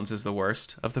of the Clones is the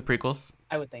worst of the prequels?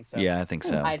 I would think so. Yeah, I think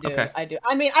so. I do. Okay. I do.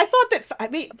 I mean, I thought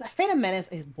that Phantom Menace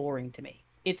is boring to me.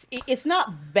 It's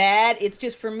not bad. It's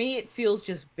just for me, it feels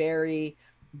just very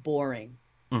boring.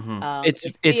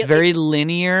 It's very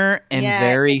linear and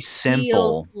very simple.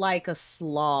 Feels like a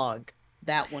slog.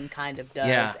 That one kind of does.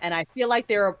 Yeah. And I feel like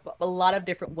there are a lot of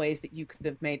different ways that you could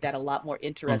have made that a lot more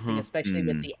interesting, especially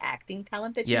with the acting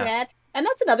talent that you had. And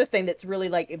that's another thing that's really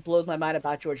like, it blows my mind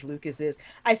about George Lucas is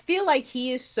I feel like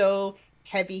he is so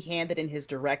heavy-handed in his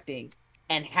directing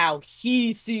and how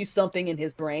he sees something in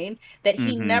his brain that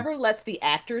he never lets the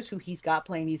actors who he's got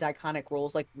playing these iconic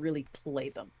roles like really play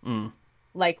them.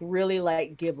 Like really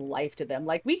like give life to them.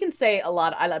 Like we can say a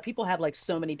lot. People have like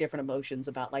so many different emotions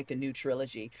about like the new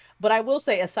trilogy, but I will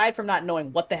say, aside from not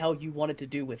knowing what the hell you wanted to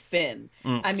do with Finn,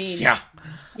 I mean,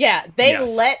 they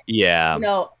let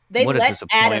they let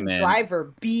Adam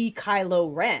Driver be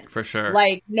Kylo Ren for sure.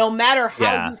 Like no matter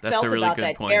how you felt really about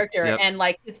that point. character, and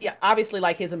like obviously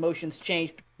like his emotions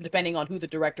changed depending on who the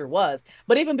director was.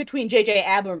 But even between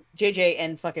JJ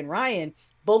and fucking Ryan,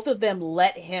 both of them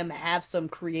let him have some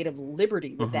creative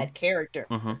liberty with that character.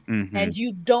 And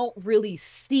you don't really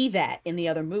see that in the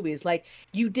other movies. Like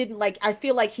you didn't like, I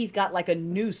feel like he's got like a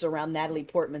noose around Natalie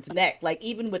Portman's neck. Like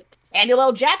even with Samuel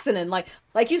L. Jackson and like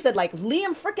you said, like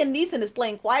Liam frickin' Neeson is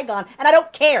playing Qui-Gon and I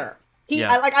don't care.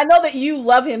 I know that you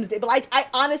love him, but like I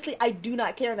honestly I do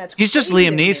not care. And that's he's just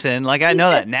Liam Neeson. Like I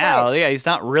know that now. Right. Yeah, he's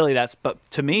not really that. But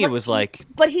to me, it was like.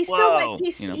 But he's still like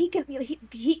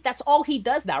he that's all he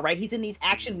does now, right? He's in these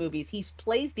action movies. He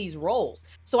plays these roles,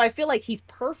 so I feel like he's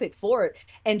perfect for it.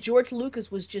 And George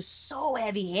Lucas was just so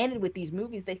heavy-handed with these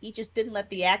movies that he just didn't let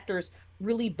the actors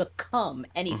really become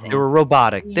anything. They were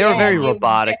robotic. They were very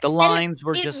robotic. The lines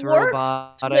were just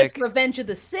robotic. With Revenge of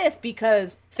the Sith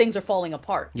because things are falling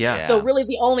apart. Yeah. So really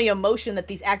the only emotion that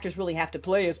these actors really have to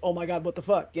play is, oh my God, what the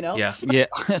fuck, you know? Yeah. Yeah,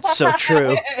 that's so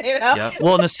true. You know? Yeah.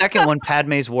 Well, in the second one,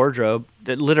 Padme's wardrobe,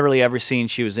 that literally every scene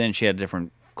she was in, she had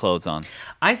different clothes on.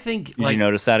 I think Did you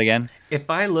notice that again? If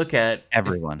I look at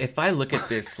everyone. If I look at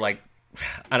this, like,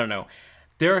 I don't know,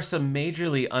 there are some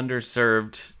majorly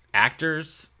underserved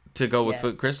actors to go with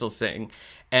what Crystal's saying,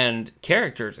 and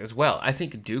characters as well. I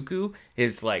think Dooku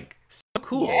is like so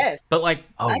cool, but like,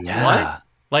 what?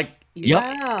 Like,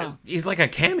 he's like a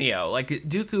cameo. Like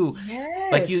Dooku,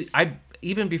 like I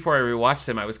even before I rewatched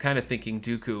him, I was kind of thinking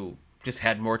Dooku just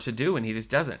had more to do, and he just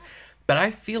doesn't. But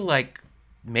I feel like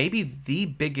maybe the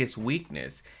biggest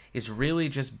weakness is really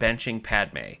just benching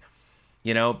Padme.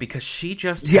 You know, because she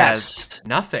just has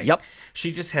nothing. Yep.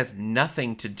 She just has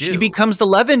nothing to do. She becomes the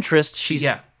love interest. She's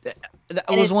That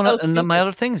was one of my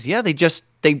other things. Yeah,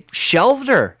 they shelved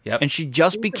her, and she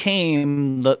just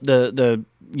became the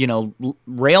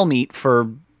rail meat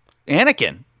for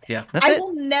Anakin. Yeah, I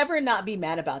will never not be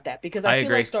mad about that because I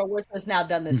feel like Star Wars has now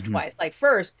done this twice. Like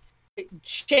first,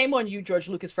 shame on you, George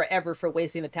Lucas, forever for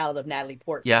wasting the talent of Natalie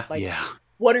Portman. Yeah, like,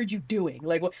 what are you doing?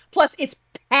 Like, plus it's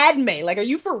Padme. Like, are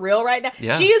you for real right now?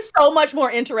 Yeah. She is so much more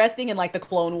interesting in like the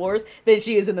Clone Wars than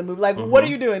she is in the movie. Like, what are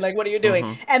you doing? Like, what are you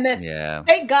doing? And then,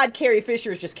 thank God, Carrie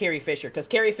Fisher is just Carrie Fisher because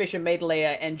Carrie Fisher made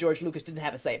Leia, and George Lucas didn't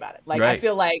have a say about it. Like, I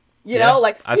feel like You Yeah, know,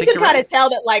 like I you think can you're kind right. of tell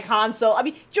that like Han Solo. I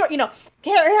mean, you know,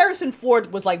 Harrison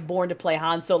Ford was like born to play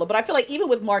Han Solo, but I feel like even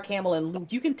with Mark Hamill and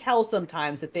Luke, you can tell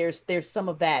sometimes that there's some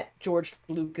of that George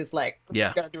Lucas like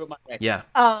Yeah. gotta do it my way. Yeah.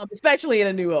 Especially in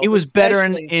A New Hope. He was better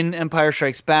especially. in Empire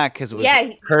Strikes Back because it was Yeah,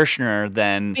 Kirshner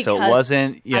then, so it because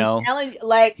wasn't, I'm telling you,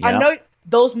 like, I Yeah. know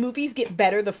those movies get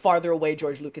better the farther away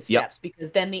George Lucas Yep. steps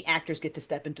because then the actors get to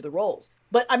step into the roles.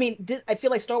 But I mean, I feel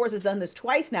like Star Wars has done this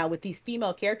twice now with these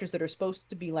female characters that are supposed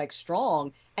to be like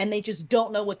strong and they just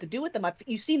don't know what to do with them.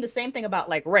 You've seen the same thing about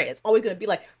like Rey. It's always going to be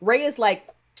like Rey is like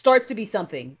starts to be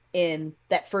something in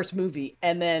that first movie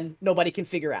and then nobody can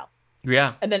figure out.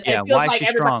 Yeah. And then Yeah, it feels why is like she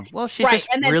everybody, strong? Well, she's right. just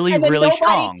and then, really, and then really nobody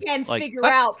strong. can Like, figure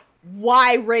what? out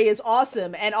why Rey is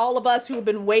awesome. And all of us who have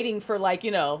been waiting for like,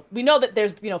 you know, we know that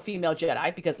there's, you know, female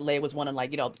Jedi because Leia was one in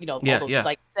like, all the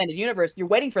like extended universe. You're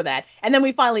waiting for that. And then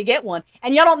we finally get one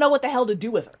and y'all don't know what the hell to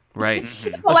do with her. Right. So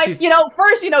like, you know,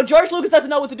 first, you know, George Lucas doesn't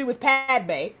know what to do with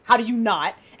Padme. How do you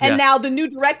not? And now the new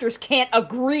directors can't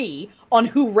agree on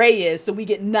who Rey is, so we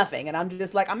get nothing. And I'm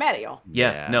just like, I'm mad at y'all.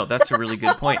 Yeah, no, that's a really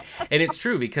good point. And it's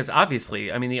true because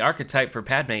obviously, I mean, the archetype for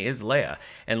Padme is Leia.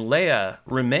 And Leia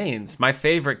remains my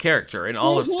favorite character in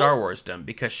all of Star Warsdom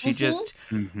because she just,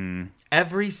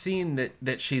 every scene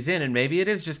that she's in, and maybe it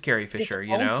is just Carrie Fisher,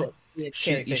 you know?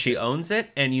 She owns it,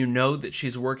 and you know that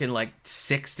she's working like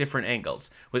 6 different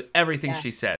angles with everything she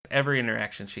says, every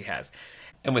interaction she has.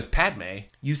 And with Padme,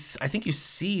 I think you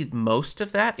see most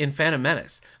of that in Phantom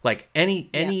Menace. Like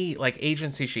any like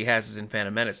agency she has is in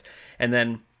Phantom Menace, and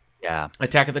then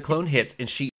Attack of the Clone hits, and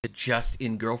she is just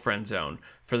in girlfriend zone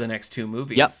for the next 2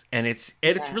 movies. Yep. And it's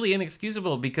really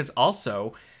inexcusable because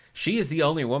also she is the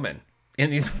only woman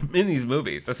in these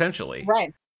movies essentially.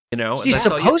 Right. You know, she's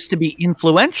supposed to be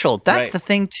influential. That's the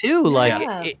thing too.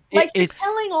 Like, it's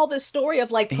telling all this story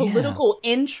of like political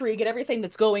intrigue and everything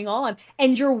that's going on,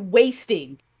 and you're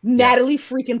wasting Natalie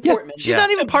freaking Portman. She's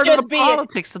not even part of the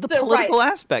politics of the political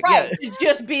aspect. Right.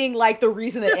 Just being like the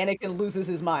reason that Anakin loses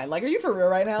his mind. Like, are you for real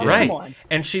right now? Right. Come on.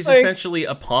 And she's essentially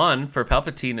a pawn for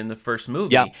Palpatine in the first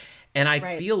movie. Yeah. And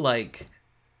I feel like,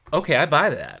 okay, I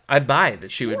buy that. I buy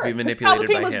that she would be manipulated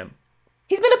by him.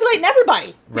 He's manipulating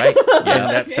everybody. Right. And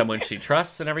that's someone she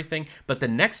trusts and everything. But the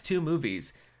next 2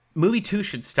 movies, movie 2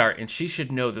 should start and she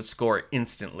should know the score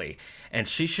instantly. And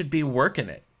she should be working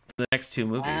it for the next 2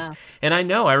 movies. Wow. And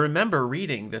I remember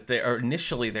reading that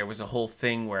initially there was a whole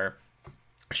thing where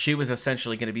she was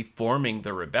essentially going to be forming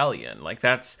the rebellion. Like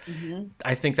that's,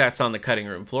 I think that's on the cutting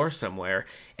room floor somewhere.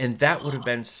 And that would have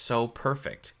been so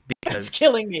perfect because it's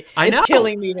killing me. It's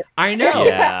killing me. I know.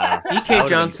 Yeah. E.K.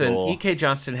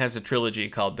 Johnston has a trilogy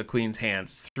called The Queen's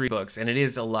Hands, 3 books, and it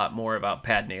is a lot more about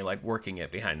Padme, like working it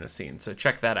behind the scenes. So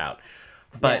check that out.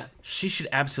 But she should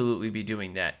absolutely be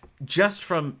doing that just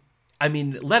from, I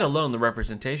mean, let alone the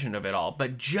representation of it all,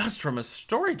 but just from a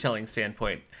storytelling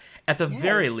standpoint, at the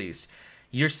very least,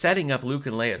 you're setting up Luke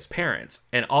and Leia's parents,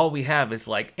 and all we have is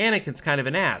like Anakin's kind of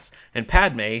an ass, and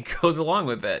Padme goes along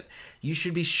with it. You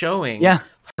should be showing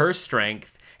her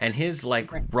strength and his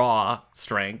like raw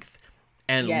strength,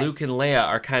 and Luke and Leia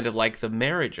are kind of like the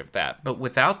marriage of that. But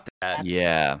without that,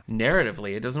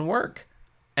 narratively, it doesn't work.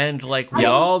 And like we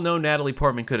all know, Natalie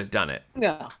Portman could have done it.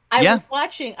 No, I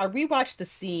rewatched the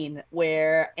scene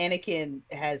where Anakin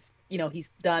has, you know,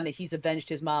 he's avenged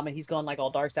his mom and he's gone like all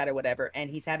dark side or whatever, and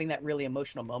he's having that really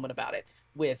emotional moment about it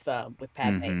with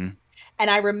Padme.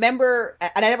 And I remember,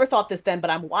 and I never thought this then,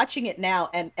 but I'm watching it now,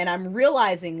 and I'm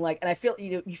realizing like, and I feel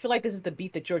you feel like this is the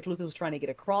beat that George Lucas was trying to get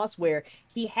across, where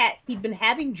he'd been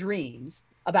having dreams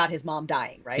about his mom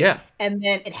dying, right? Yeah. And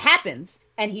then it happens,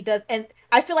 and he does, and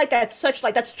I feel like that's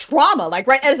trauma. Like,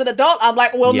 right, as an adult, I'm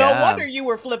like, well, no wonder you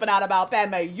were flipping out about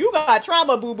Padme. You got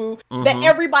trauma, boo-boo, that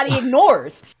everybody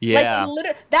ignores. Yeah.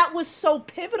 Like, that was so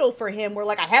pivotal for him, where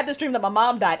like, I had this dream that my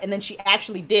mom died, and then she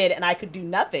actually did, and I could do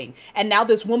nothing. And now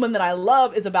this woman that I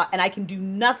love is about, and I can do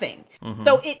nothing.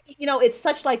 So it's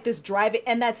such like this drive,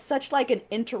 and that's such like an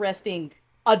interesting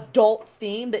adult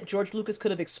theme that George Lucas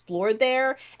could have explored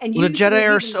there. And the Jedi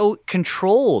are so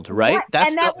controlled, right?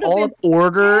 That's all of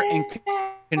order and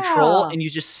control, and you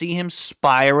just see him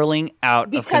spiraling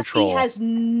out of control. Because he has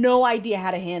no idea how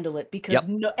to handle it, because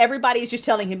everybody is just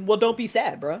telling him, well, don't be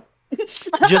sad, bro.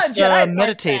 Just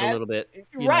meditate a little bit.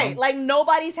 Right. Like,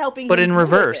 nobody's helping but him in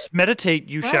reverse, meditate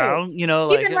you shall, you know,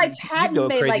 like, even like Padme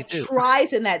like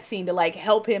tries in that scene to like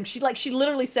help him. She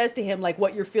literally says to him like,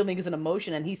 what you're feeling is an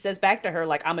emotion, and he says back to her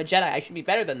like, I'm a Jedi, I should be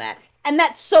better than that. And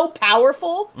that's so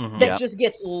powerful Mhm. that Yep. just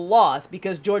gets lost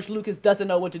because George Lucas doesn't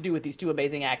know what to do with these two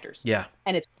amazing actors. Yeah.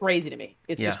 And it's crazy to me.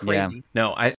 It's just Yeah. crazy.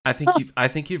 No, I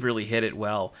think you've really hit it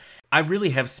well. I really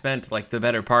have spent like the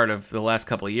better part of the last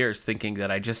couple of years thinking that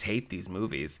I just hate these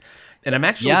movies. And I'm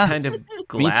actually Yeah. kind of Me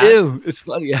glad. too. It's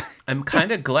funny. Yeah. I'm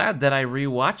kind of glad that I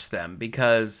rewatched them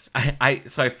because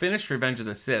I finished Revenge of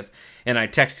the Sith and I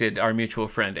texted our mutual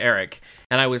friend Eric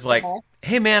and I was like,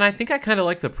 "Hey man, I think I kind of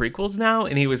like the prequels now."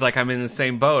 And he was like, "I'm in the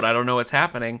same boat. I don't know what's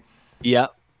happening." Yeah.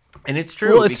 And it's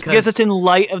true. Well, it's because it's in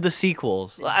light of the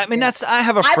sequels. I mean, I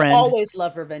have a friend. I've always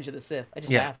loved Revenge of the Sith. I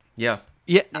just have. Yeah.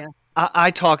 Yeah. Yeah.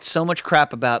 I talked so much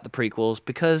crap about the prequels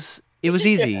because it was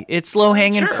easy. It's low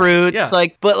hanging Sure, fruit. yeah. It's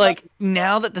like, but like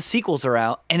now that the sequels are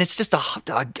out and it's just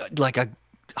like a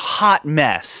hot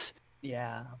mess.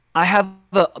 Yeah. I have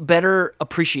a better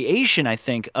appreciation, I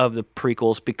think, of the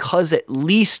prequels because at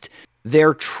least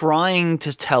they're trying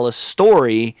to tell a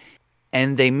story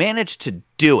and they manage to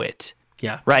do it.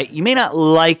 Yeah. Right? You may not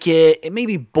like it. It may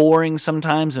be boring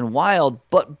sometimes and wild,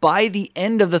 but by the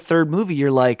end of the third movie,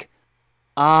 you're like,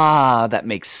 that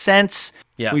makes sense.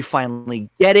 Yeah. We finally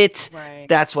get it. Right.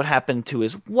 That's what happened to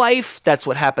his wife. That's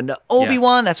what happened to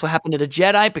Obi-Wan. That's what happened to the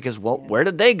Jedi because, well, where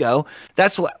did they go?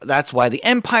 That's why the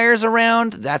Empire's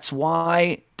around. That's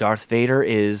why Darth Vader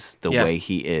is the way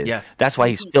he is. Yes. That's why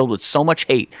he's filled with so much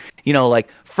hate. You know, like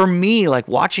for me, like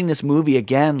watching this movie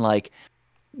again, like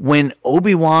when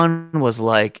Obi-Wan was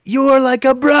like, "You're like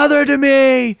a brother to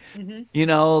me," you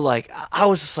know, like I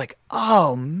was just like,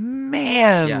 oh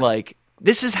man, like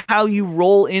this is how you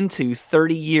roll into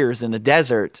 30 years in the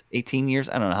desert, 18 years.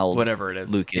 I don't know how old Whatever it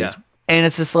is. Luke is. Yeah. And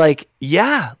it's just like,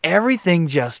 everything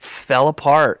just fell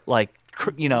apart, like,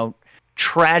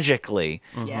 tragically.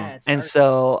 Yeah. It's And hard.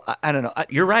 so I don't know.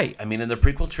 You're right. I mean, in the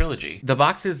prequel trilogy, the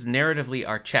boxes narratively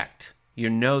are checked. You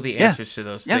know the answers to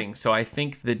those things. So I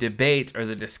think the debate or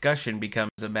the discussion becomes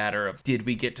a matter of, did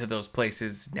we get to those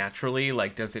places naturally?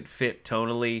 Like, does it fit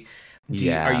tonally?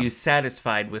 Are you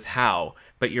satisfied with how?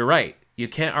 But you're right. You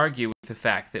can't argue with the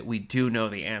fact that we do know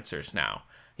the answers now.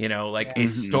 You know, like a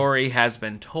story has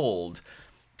been told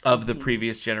of the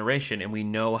previous generation, and we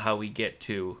know how we get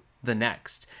to the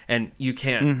next. And you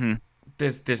can't.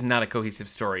 There's not a cohesive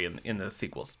story in the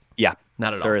sequels. Yeah,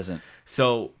 not at all. There isn't.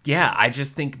 So yeah, I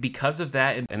just think because of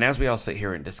that, and as we all sit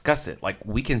here and discuss it, like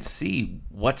we can see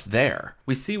what's there.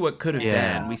 We see what could have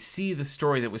been. We see the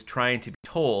story that was trying to be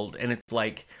told, and it's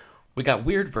like we got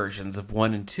weird versions of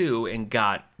 1 and 2 and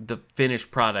got the finished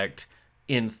product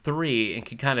in 3 and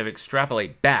can kind of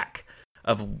extrapolate back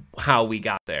of how we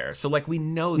got there. So like we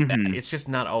know that it's just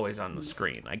not always on the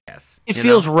screen, I guess. It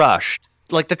feels rushed.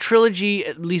 Like the trilogy,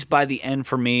 at least by the end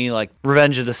for me, like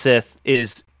Revenge of the Sith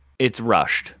it's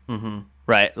rushed.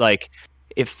 Right? Like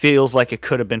it feels like it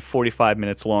could have been 45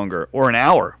 minutes longer or an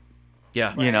hour.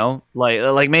 Yeah. You know,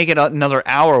 like make it another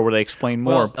hour where they explain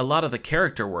more. Well, a lot of the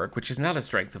character work, which is not a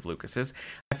strength of Lucas's,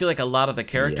 I feel like a lot of the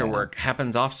character work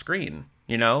happens off screen.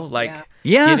 You know, like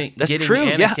that's getting true.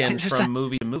 Anakin from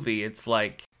movie to movie, it's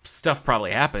like stuff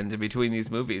probably happened in between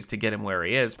these movies to get him where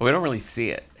he is, but we don't really see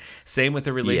it. Same with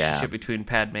the relationship between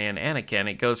Padme and Anakin.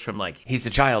 It goes from like he's a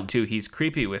child to he's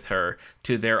creepy with her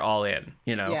to they're all in.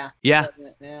 You know. Yeah.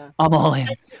 I'm all in.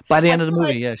 By the end of the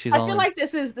movie, she's all in. I feel like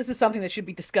this is something that should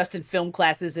be discussed in film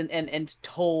classes and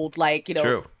told, like, you know.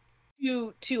 True.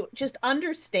 To just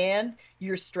understand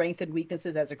your strengths and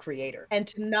weaknesses as a creator and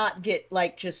to not get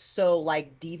like just so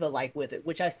like diva like with it,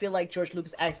 which I feel like George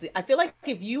Lucas actually, I feel like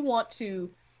if you want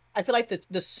to, I feel like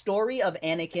the story of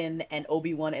Anakin and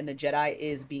Obi-Wan and the Jedi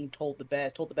is being told the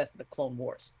best in the Clone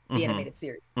Wars, the animated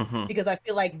series, because I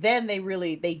feel like then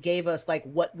they gave us like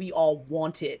what we all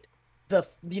wanted the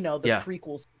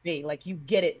prequels to be. Like you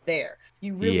get it there.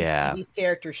 You really see these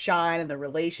characters shine and the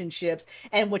relationships,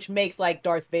 and which makes like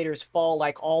Darth Vader's fall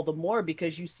like all the more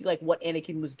because you see like what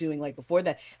Anakin was doing like before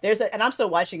that. And I'm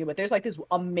still watching it, but there's like this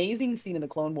amazing scene in the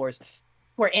Clone Wars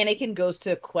where Anakin goes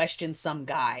to question some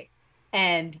guy,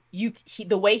 and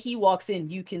the way he walks in,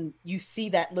 you see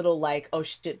that little like, oh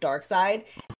shit, dark side,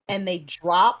 and they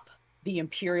drop the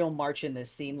Imperial March in this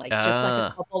scene, like just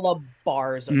like a couple of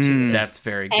bars or two. That's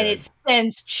very good. And it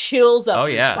sends chills up. Oh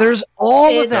yeah. There's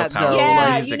all of that powerful. though.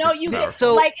 Yeah, Music you know, is you get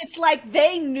powerful. like it's like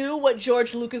they knew what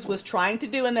George Lucas was trying to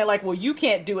do, and they're like, "Well, you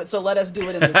can't do it, so let us do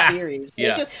it in the series."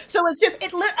 But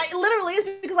it literally is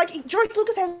because like George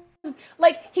Lucas has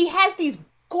he has these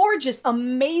gorgeous,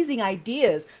 amazing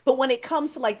ideas, but when it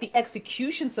comes to like the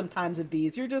execution, sometimes of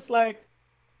these, you're just like,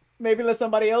 maybe let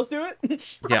somebody else do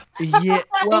it. Yeah.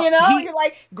 Well, you know, you're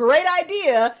like, great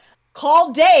idea.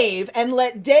 Call Dave and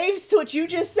let Dave, what you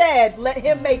just said, let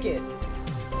him make it.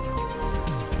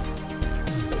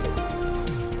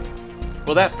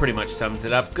 Well, that pretty much sums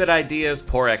it up. Good ideas,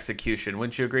 poor execution.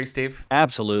 Wouldn't you agree, Steve?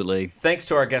 Absolutely. Thanks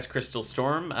to our guest, Crystal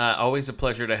Storm. Always a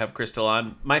pleasure to have Crystal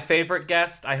on. My favorite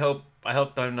guest. I hope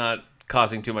I'm not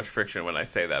causing too much friction when I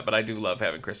say that, but I do love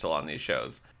having Crystal on these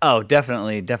shows. Oh,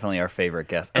 definitely our favorite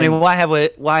guest. I mean,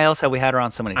 why else have we had her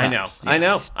on so many times? I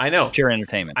know. Pure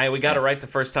entertainment. We got it right the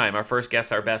first time. Our first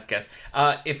guest, our best guest.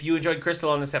 If you enjoyed Crystal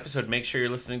on this episode, make sure you're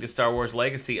listening to Star Wars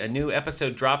Legacy. A new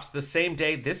episode drops the same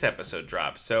day this episode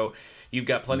drops, so you've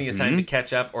got plenty of time to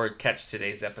catch up or catch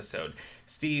today's episode.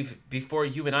 Steve, before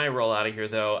you and I roll out of here,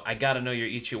 though, I got to know your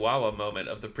Ichiwawa moment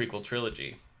of the prequel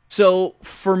trilogy. So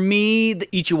for me, the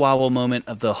Ichiwawa moment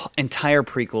of the entire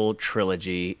prequel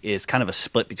trilogy is kind of a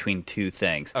split between two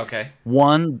things. Okay.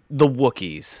 One, the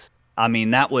Wookiees. I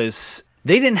mean,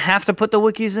 they didn't have to put the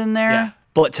Wookiees in there,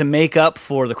 but to make up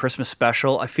for the Christmas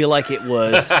special, I feel like it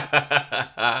was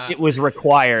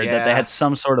required that they had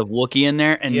some sort of Wookiee in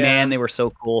there, and man, they were so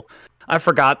cool. I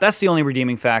forgot. That's the only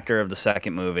redeeming factor of the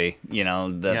second movie. You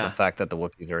know, the fact that the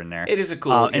Wookiees are in there. It is a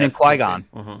cool. And then Qui-Gon.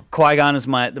 Qui-Gon is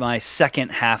my second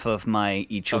half of my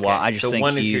Ichiwa. Okay. I just think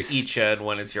one is your Icha and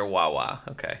one is your Wawa.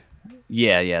 Okay.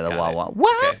 Yeah, the Wawa.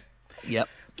 What? Okay. Yep.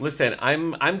 Listen,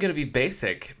 I'm gonna be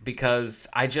basic because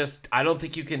I don't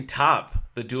think you can top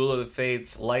the Duel of the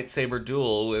Fates lightsaber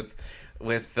duel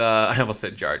with I almost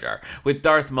said Jar Jar, with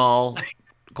Darth Maul,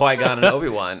 Qui-Gon, and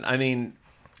Obi-Wan. I mean,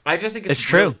 I just think it's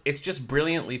true. It's just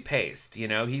brilliantly paced. You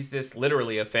know, he's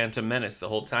literally a Phantom Menace the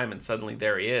whole time, and suddenly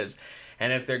there he is.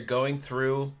 And as they're going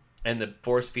through, and the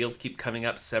force fields keep coming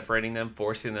up, separating them,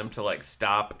 forcing them to like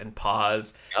stop and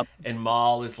pause. Yep. And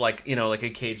Maul is like, like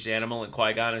a caged animal, and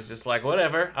Qui-Gon is just like,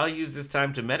 whatever, I'll use this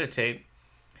time to meditate.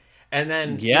 And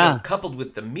then, coupled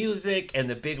with the music and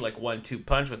the big like 1-2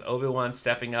 punch with Obi-Wan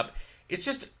stepping up. It's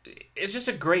just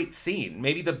a great scene.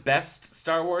 Maybe the best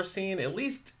Star Wars scene, at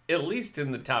least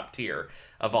in the top tier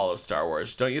of all of Star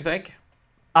Wars. Don't you think?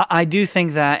 I do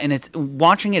think that, and it's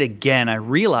watching it again, I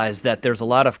realized that there's a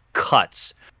lot of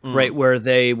cuts, right, where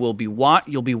they will be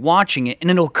you'll be watching it, and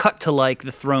it'll cut to like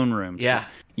the throne room. Yeah.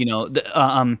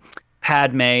 So,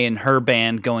 Padme and her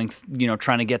band going,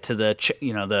 trying to get to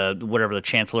the whatever the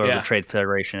Chancellor of the Trade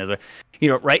Federation is,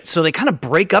 right? So they kind of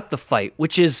break up the fight,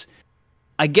 which is,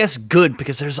 I guess, good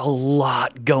because there's a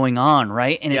lot going on,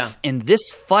 right? And it's in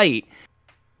this fight,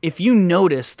 if you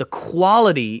notice the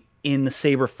quality in the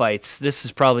saber fights, this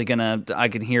is probably I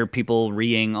can hear people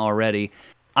reeing already.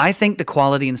 I think the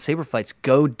quality in the saber fights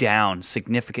go down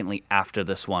significantly after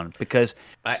this one because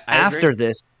after agree.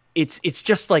 This, it's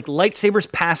just like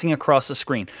lightsabers passing across the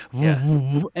screen,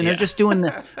 and they're just doing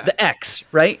the X,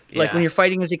 right? Like when you're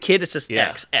fighting as a kid, it's just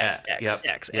X,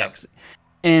 X.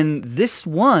 And this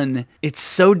one, it's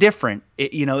so different.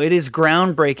 It is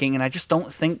groundbreaking, and I just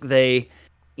don't think they,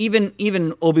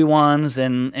 even Obi-Wan's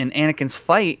and Anakin's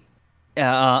fight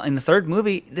in the third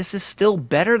movie, this is still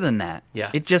better than that. Yeah.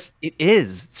 It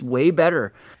is. It's way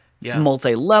better. It's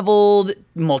multi-leveled,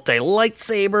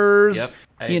 multi-lightsabers. Yep.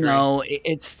 I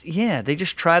agree. They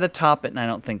just try to top it, and I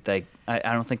don't think they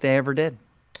ever did.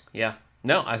 Yeah.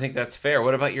 No, I think that's fair.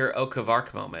 What about your Oak of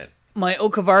Arc moment? My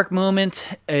Oak of Arc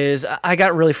moment is I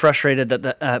got really frustrated that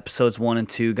the episodes 1 and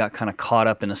 2 got kind of caught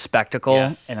up in a spectacle,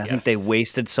 and I think they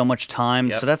wasted so much time.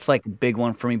 Yep. So that's like a big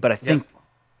one for me. But I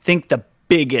think the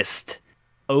biggest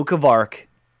Oak of Arc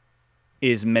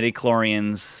is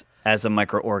midichlorians as a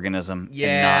microorganism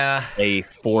and not a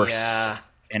force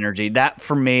energy. That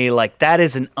for me, like, that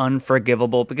is an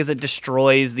unforgivable because it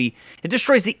destroys the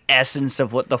essence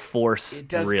of what the force it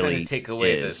does really kind of take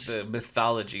away the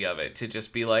mythology of it to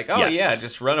just be like,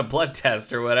 just run a blood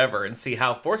test or whatever and see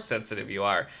how force sensitive you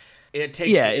are. It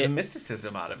takes the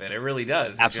mysticism out of it. It really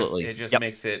does. Absolutely. It just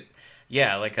makes it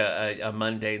like a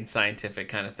mundane scientific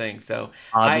kind of thing. So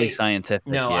oddly scientific.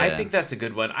 No, I think that's a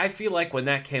good one. I feel like when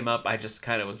that came up, I just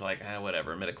kind of was like,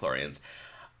 whatever, midichlorians.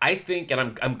 I think,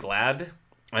 and I'm glad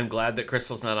that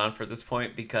Crystal's not on for this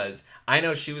point because I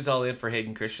know she was all in for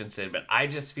Hayden Christensen, but I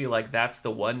just feel like that's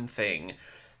the one thing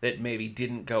that maybe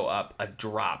didn't go up a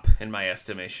drop in my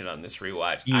estimation on this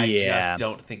rewatch. Yeah. I just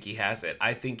don't think he has it.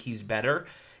 I think he's better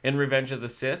in Revenge of the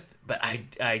Sith, but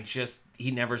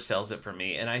he never sells it for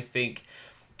me. And I think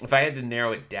if I had to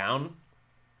narrow it down,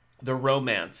 the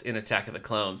romance in Attack of the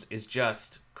Clones is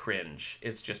just cringe.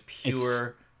 It's just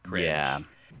pure cringe. Yeah.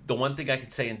 The one thing I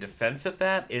could say in defense of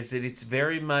that is that it's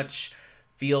very much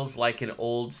feels like an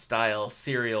old style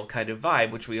serial kind of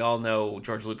vibe, which we all know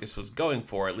George Lucas was going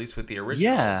for, at least with the originals.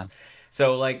 Yeah.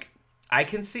 So like I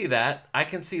can see that,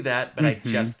 but I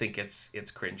just think it's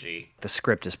cringy. The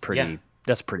script is pretty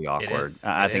that's pretty awkward.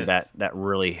 I think that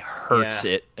really hurts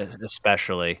it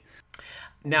especially.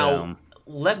 Now,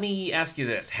 let me ask you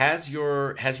this: has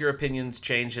your opinions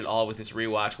changed at all with this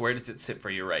rewatch? Where does it sit for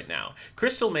you right now?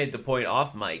 Crystal made the point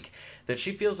off mic that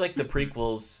she feels like the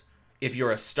prequels. If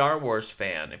you're a Star Wars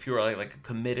fan, if you're like a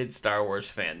committed Star Wars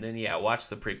fan, then yeah, watch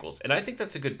the prequels. And I think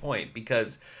that's a good point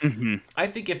because I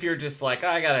think if you're just like,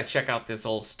 I gotta check out this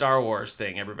old Star Wars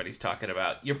thing everybody's talking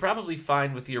about, you're probably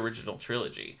fine with the original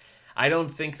trilogy. I don't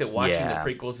think that watching the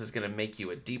prequels is going to make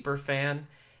you a deeper fan.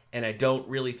 And I don't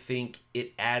really think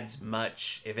it adds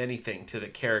much, if anything, to the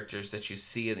characters that you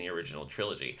see in the original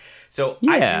trilogy. So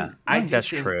I think that's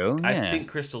true. Yeah. I think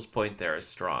Crystal's point there is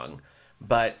strong.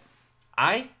 But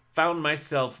I found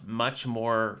myself much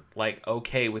more like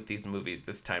okay with these movies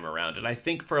this time around. And I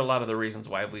think for a lot of the reasons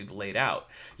why we've laid out,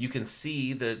 you can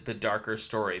see the darker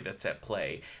story that's at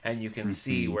play. And you can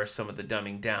see where some of the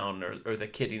dumbing down or the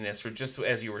kiddiness, or just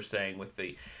as you were saying with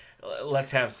the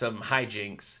let's have some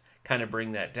hijinks, kind of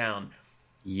bring that down.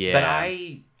 Yeah. But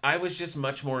I was just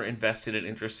much more invested and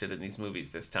interested in these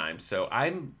movies this time. So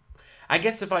I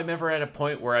guess if I'm ever at a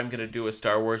point where I'm going to do a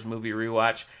Star Wars movie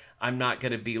rewatch, I'm not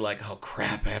going to be like, oh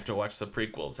crap, I have to watch the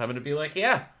prequels. I'm going to be like,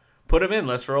 yeah, put them in.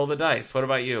 Let's roll the dice. What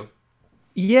about you?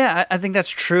 Yeah, I think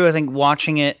that's true. I think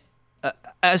watching it,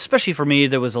 especially for me,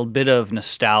 there was a bit of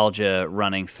nostalgia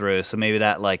running through. So maybe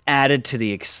that like added to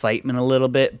the excitement a little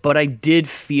bit. But I did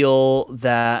feel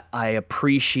that I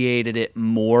appreciated it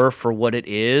more for what it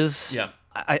is. Yeah.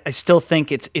 I still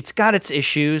think it's got its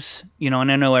issues,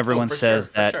 and I know everyone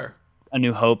says that A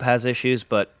New Hope has issues,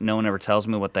 but no one ever tells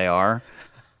me what they are.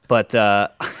 But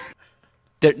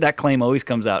that claim always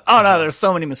comes out. Oh, no, there's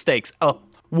so many mistakes. Oh,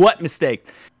 what mistake?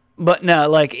 But no,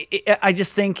 like I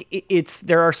just think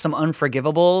there are some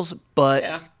unforgivables,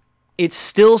 but it's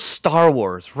still Star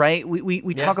Wars, right?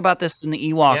 We talk about this in the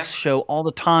Ewoks show all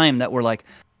the time that we're like,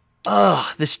 ugh,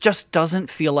 this just doesn't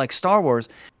feel like Star Wars.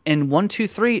 And 1, 2,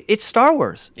 3, it's Star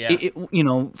Wars. Yeah.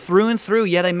 Through and through.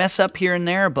 Yeah, they mess up here and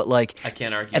there, but like I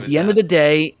can't argue. At the end of the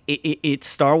day, it's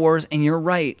Star Wars, and you're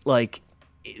right. Like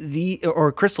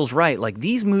Crystal's right. Like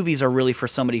these movies are really for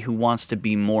somebody who wants to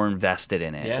be more invested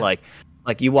in it. Yeah.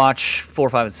 Like you watch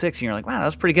 4, 5, and 6, and you're like, wow, that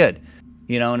was pretty good.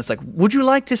 And it's like, would you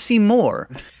like to see more?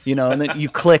 And then you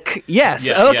click yes,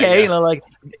 okay. Like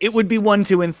it would be 1,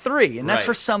 2, and 3, and that's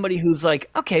for somebody who's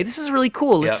like, okay, this is really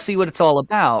cool. Let's see what it's all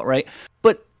about, right?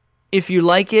 But if you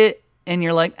like it and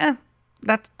you're like,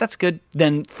 that's good,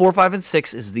 then 4, 5, and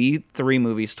 6 is the 3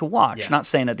 movies to watch. Yeah. Not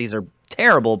saying that these are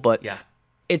terrible, but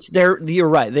it's there. You're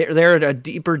right. They're a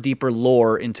deeper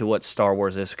lore into what Star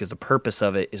Wars is, because the purpose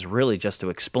of it is really just to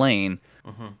explain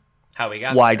how we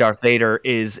got why there. Darth Vader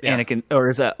is Anakin,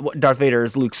 or Darth Vader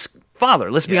is Luke's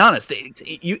father. Let's be honest.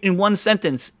 In one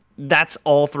sentence, that's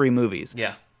all 3 movies.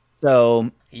 Yeah. So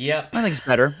I think it's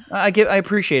better. I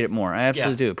appreciate it more. I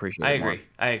absolutely do appreciate it more.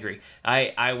 I agree.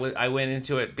 I went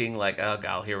into it being like, oh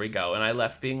god, here we go, and I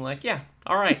left being like, yeah,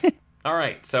 all right. All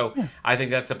right, so I think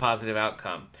that's a positive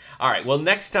outcome. All right, well,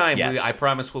 next time, I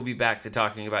promise we'll be back to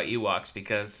talking about Ewoks,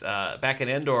 because back in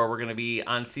Endor, we're going to be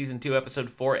on Season 2, Episode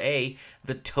 4A,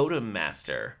 The Totem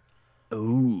Master.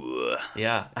 Ooh.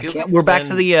 Yeah. We're back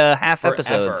to the half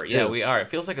episodes. Yeah, we are. It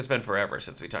feels like it's been forever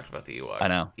since we talked about the Ewoks. I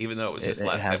know. Even though it was just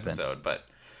last episode, but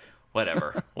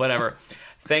whatever.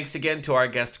 Thanks again to our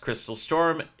guest, Crystal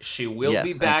Storm. She will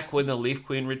be back when the Leaf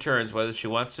Queen returns, whether she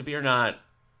wants to be or not.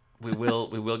 We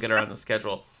will get her on the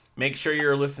schedule. Make sure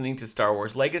you're listening to Star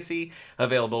Wars Legacy,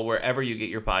 available wherever you get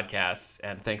your podcasts.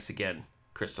 And thanks again,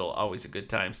 Crystal. Always a good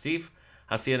time. Steve,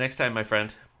 I'll see you next time, my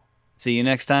friend. See you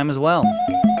next time as well.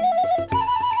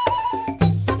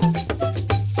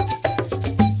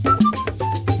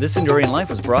 This Endorian Life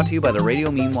was brought to you by the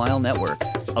Radio Meanwhile Network.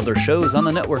 Other shows on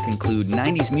the network include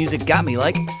 90s Music Got Me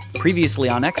Like, previously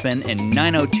on X-Men, and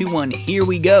 9021 Here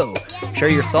We Go. Share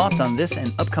your thoughts on this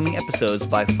and upcoming episodes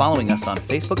by following us on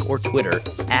Facebook or Twitter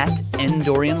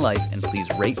 @Endorian Life, and please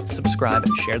rate, subscribe,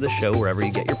 and share the show wherever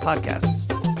you get your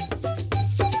podcasts.